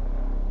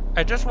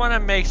 I just want to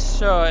make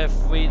sure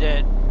if we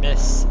didn't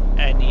miss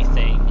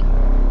anything.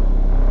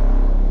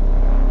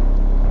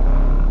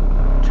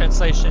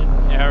 Translation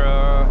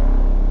error,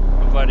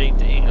 reverting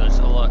to English,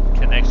 alert,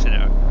 connection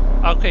error.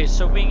 Okay,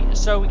 so we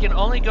can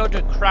only go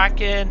to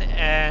Kraken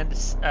and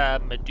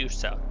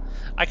Medusa.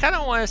 I kind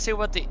of want to see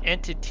what the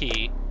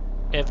entity,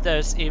 if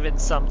there's even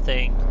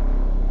something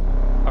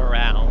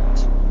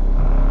around,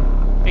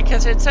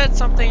 because it said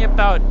something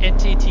about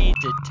entity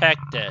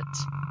detected,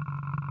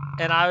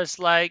 and I was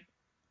like,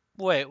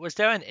 wait, was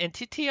there an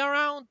entity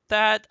around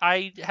that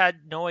I had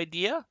no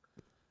idea?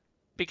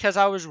 Because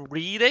I was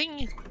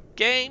reading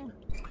game?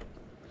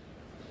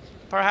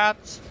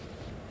 Perhaps?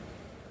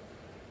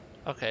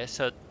 Okay,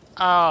 so...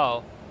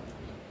 Oh.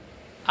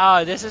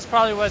 Oh, this is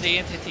probably where the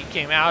entity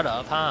came out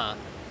of, huh?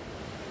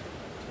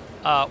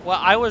 Well,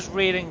 I was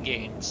reading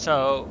game,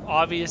 so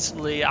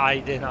obviously I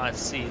did not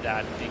see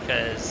that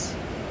because,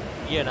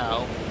 you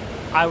know,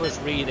 I was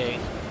reading.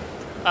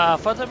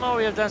 Furthermore,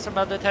 we have done some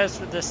other tests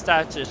with the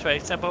statues. For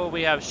example,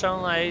 we have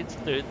shown light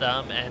through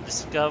them and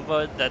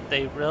discovered that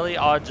they really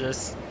are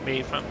just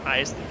made from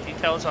ice. The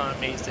details are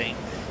amazing.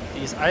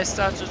 These ice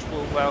statues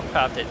were well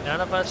crafted.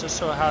 None of us are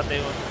sure how they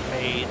were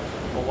made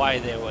or why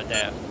they were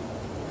there.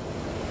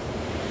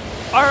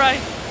 Alright.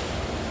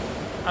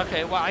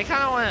 Okay, well, I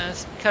kind of want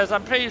to, because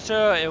I'm pretty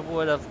sure it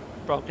would have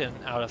broken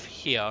out of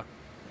here.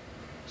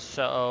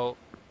 So,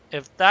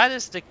 if that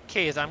is the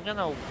case, I'm going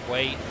to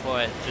wait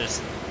for it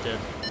just to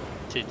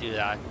do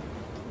that.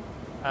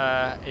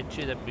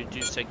 Into the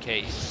Medusa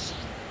case.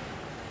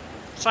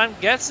 So I'm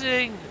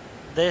guessing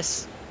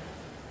this,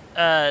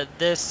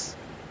 this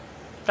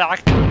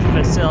factory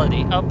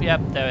facility. Oh, yep,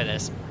 there it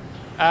is.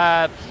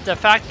 The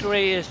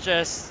factory is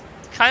just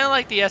kind of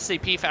like the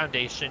SCP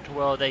Foundation,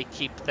 where they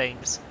keep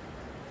things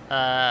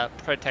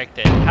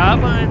protected.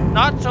 However,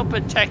 not so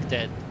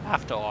protected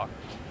after all.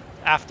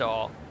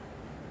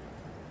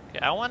 Okay,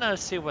 I want to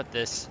see what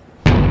this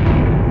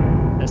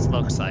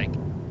looks like.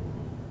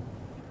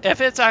 If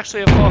it's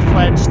actually a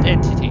full-fledged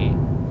entity.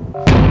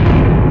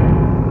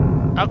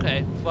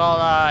 Okay,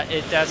 well,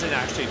 it doesn't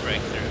actually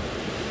break through.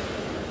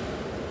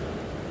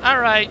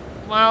 Alright,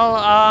 well,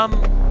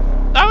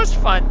 that was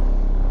fun.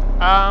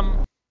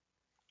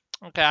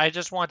 Okay, I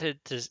just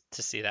wanted to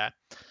see that.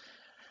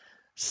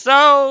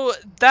 So,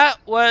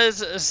 that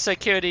was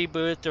Security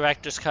Booth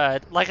Director's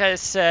Cut. Like I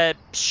said,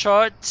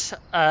 short,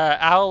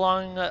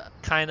 hour-long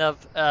kind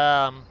of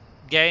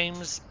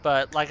games,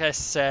 but like I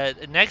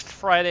said, next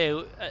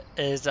Friday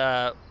is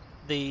the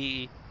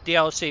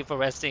DLC for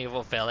Resident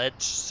Evil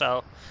Village,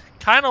 so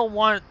kind of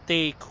want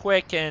the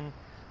quick and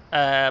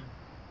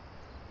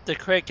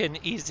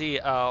easy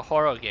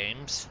horror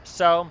games.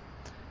 So,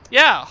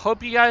 yeah,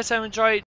 hope you guys have enjoyed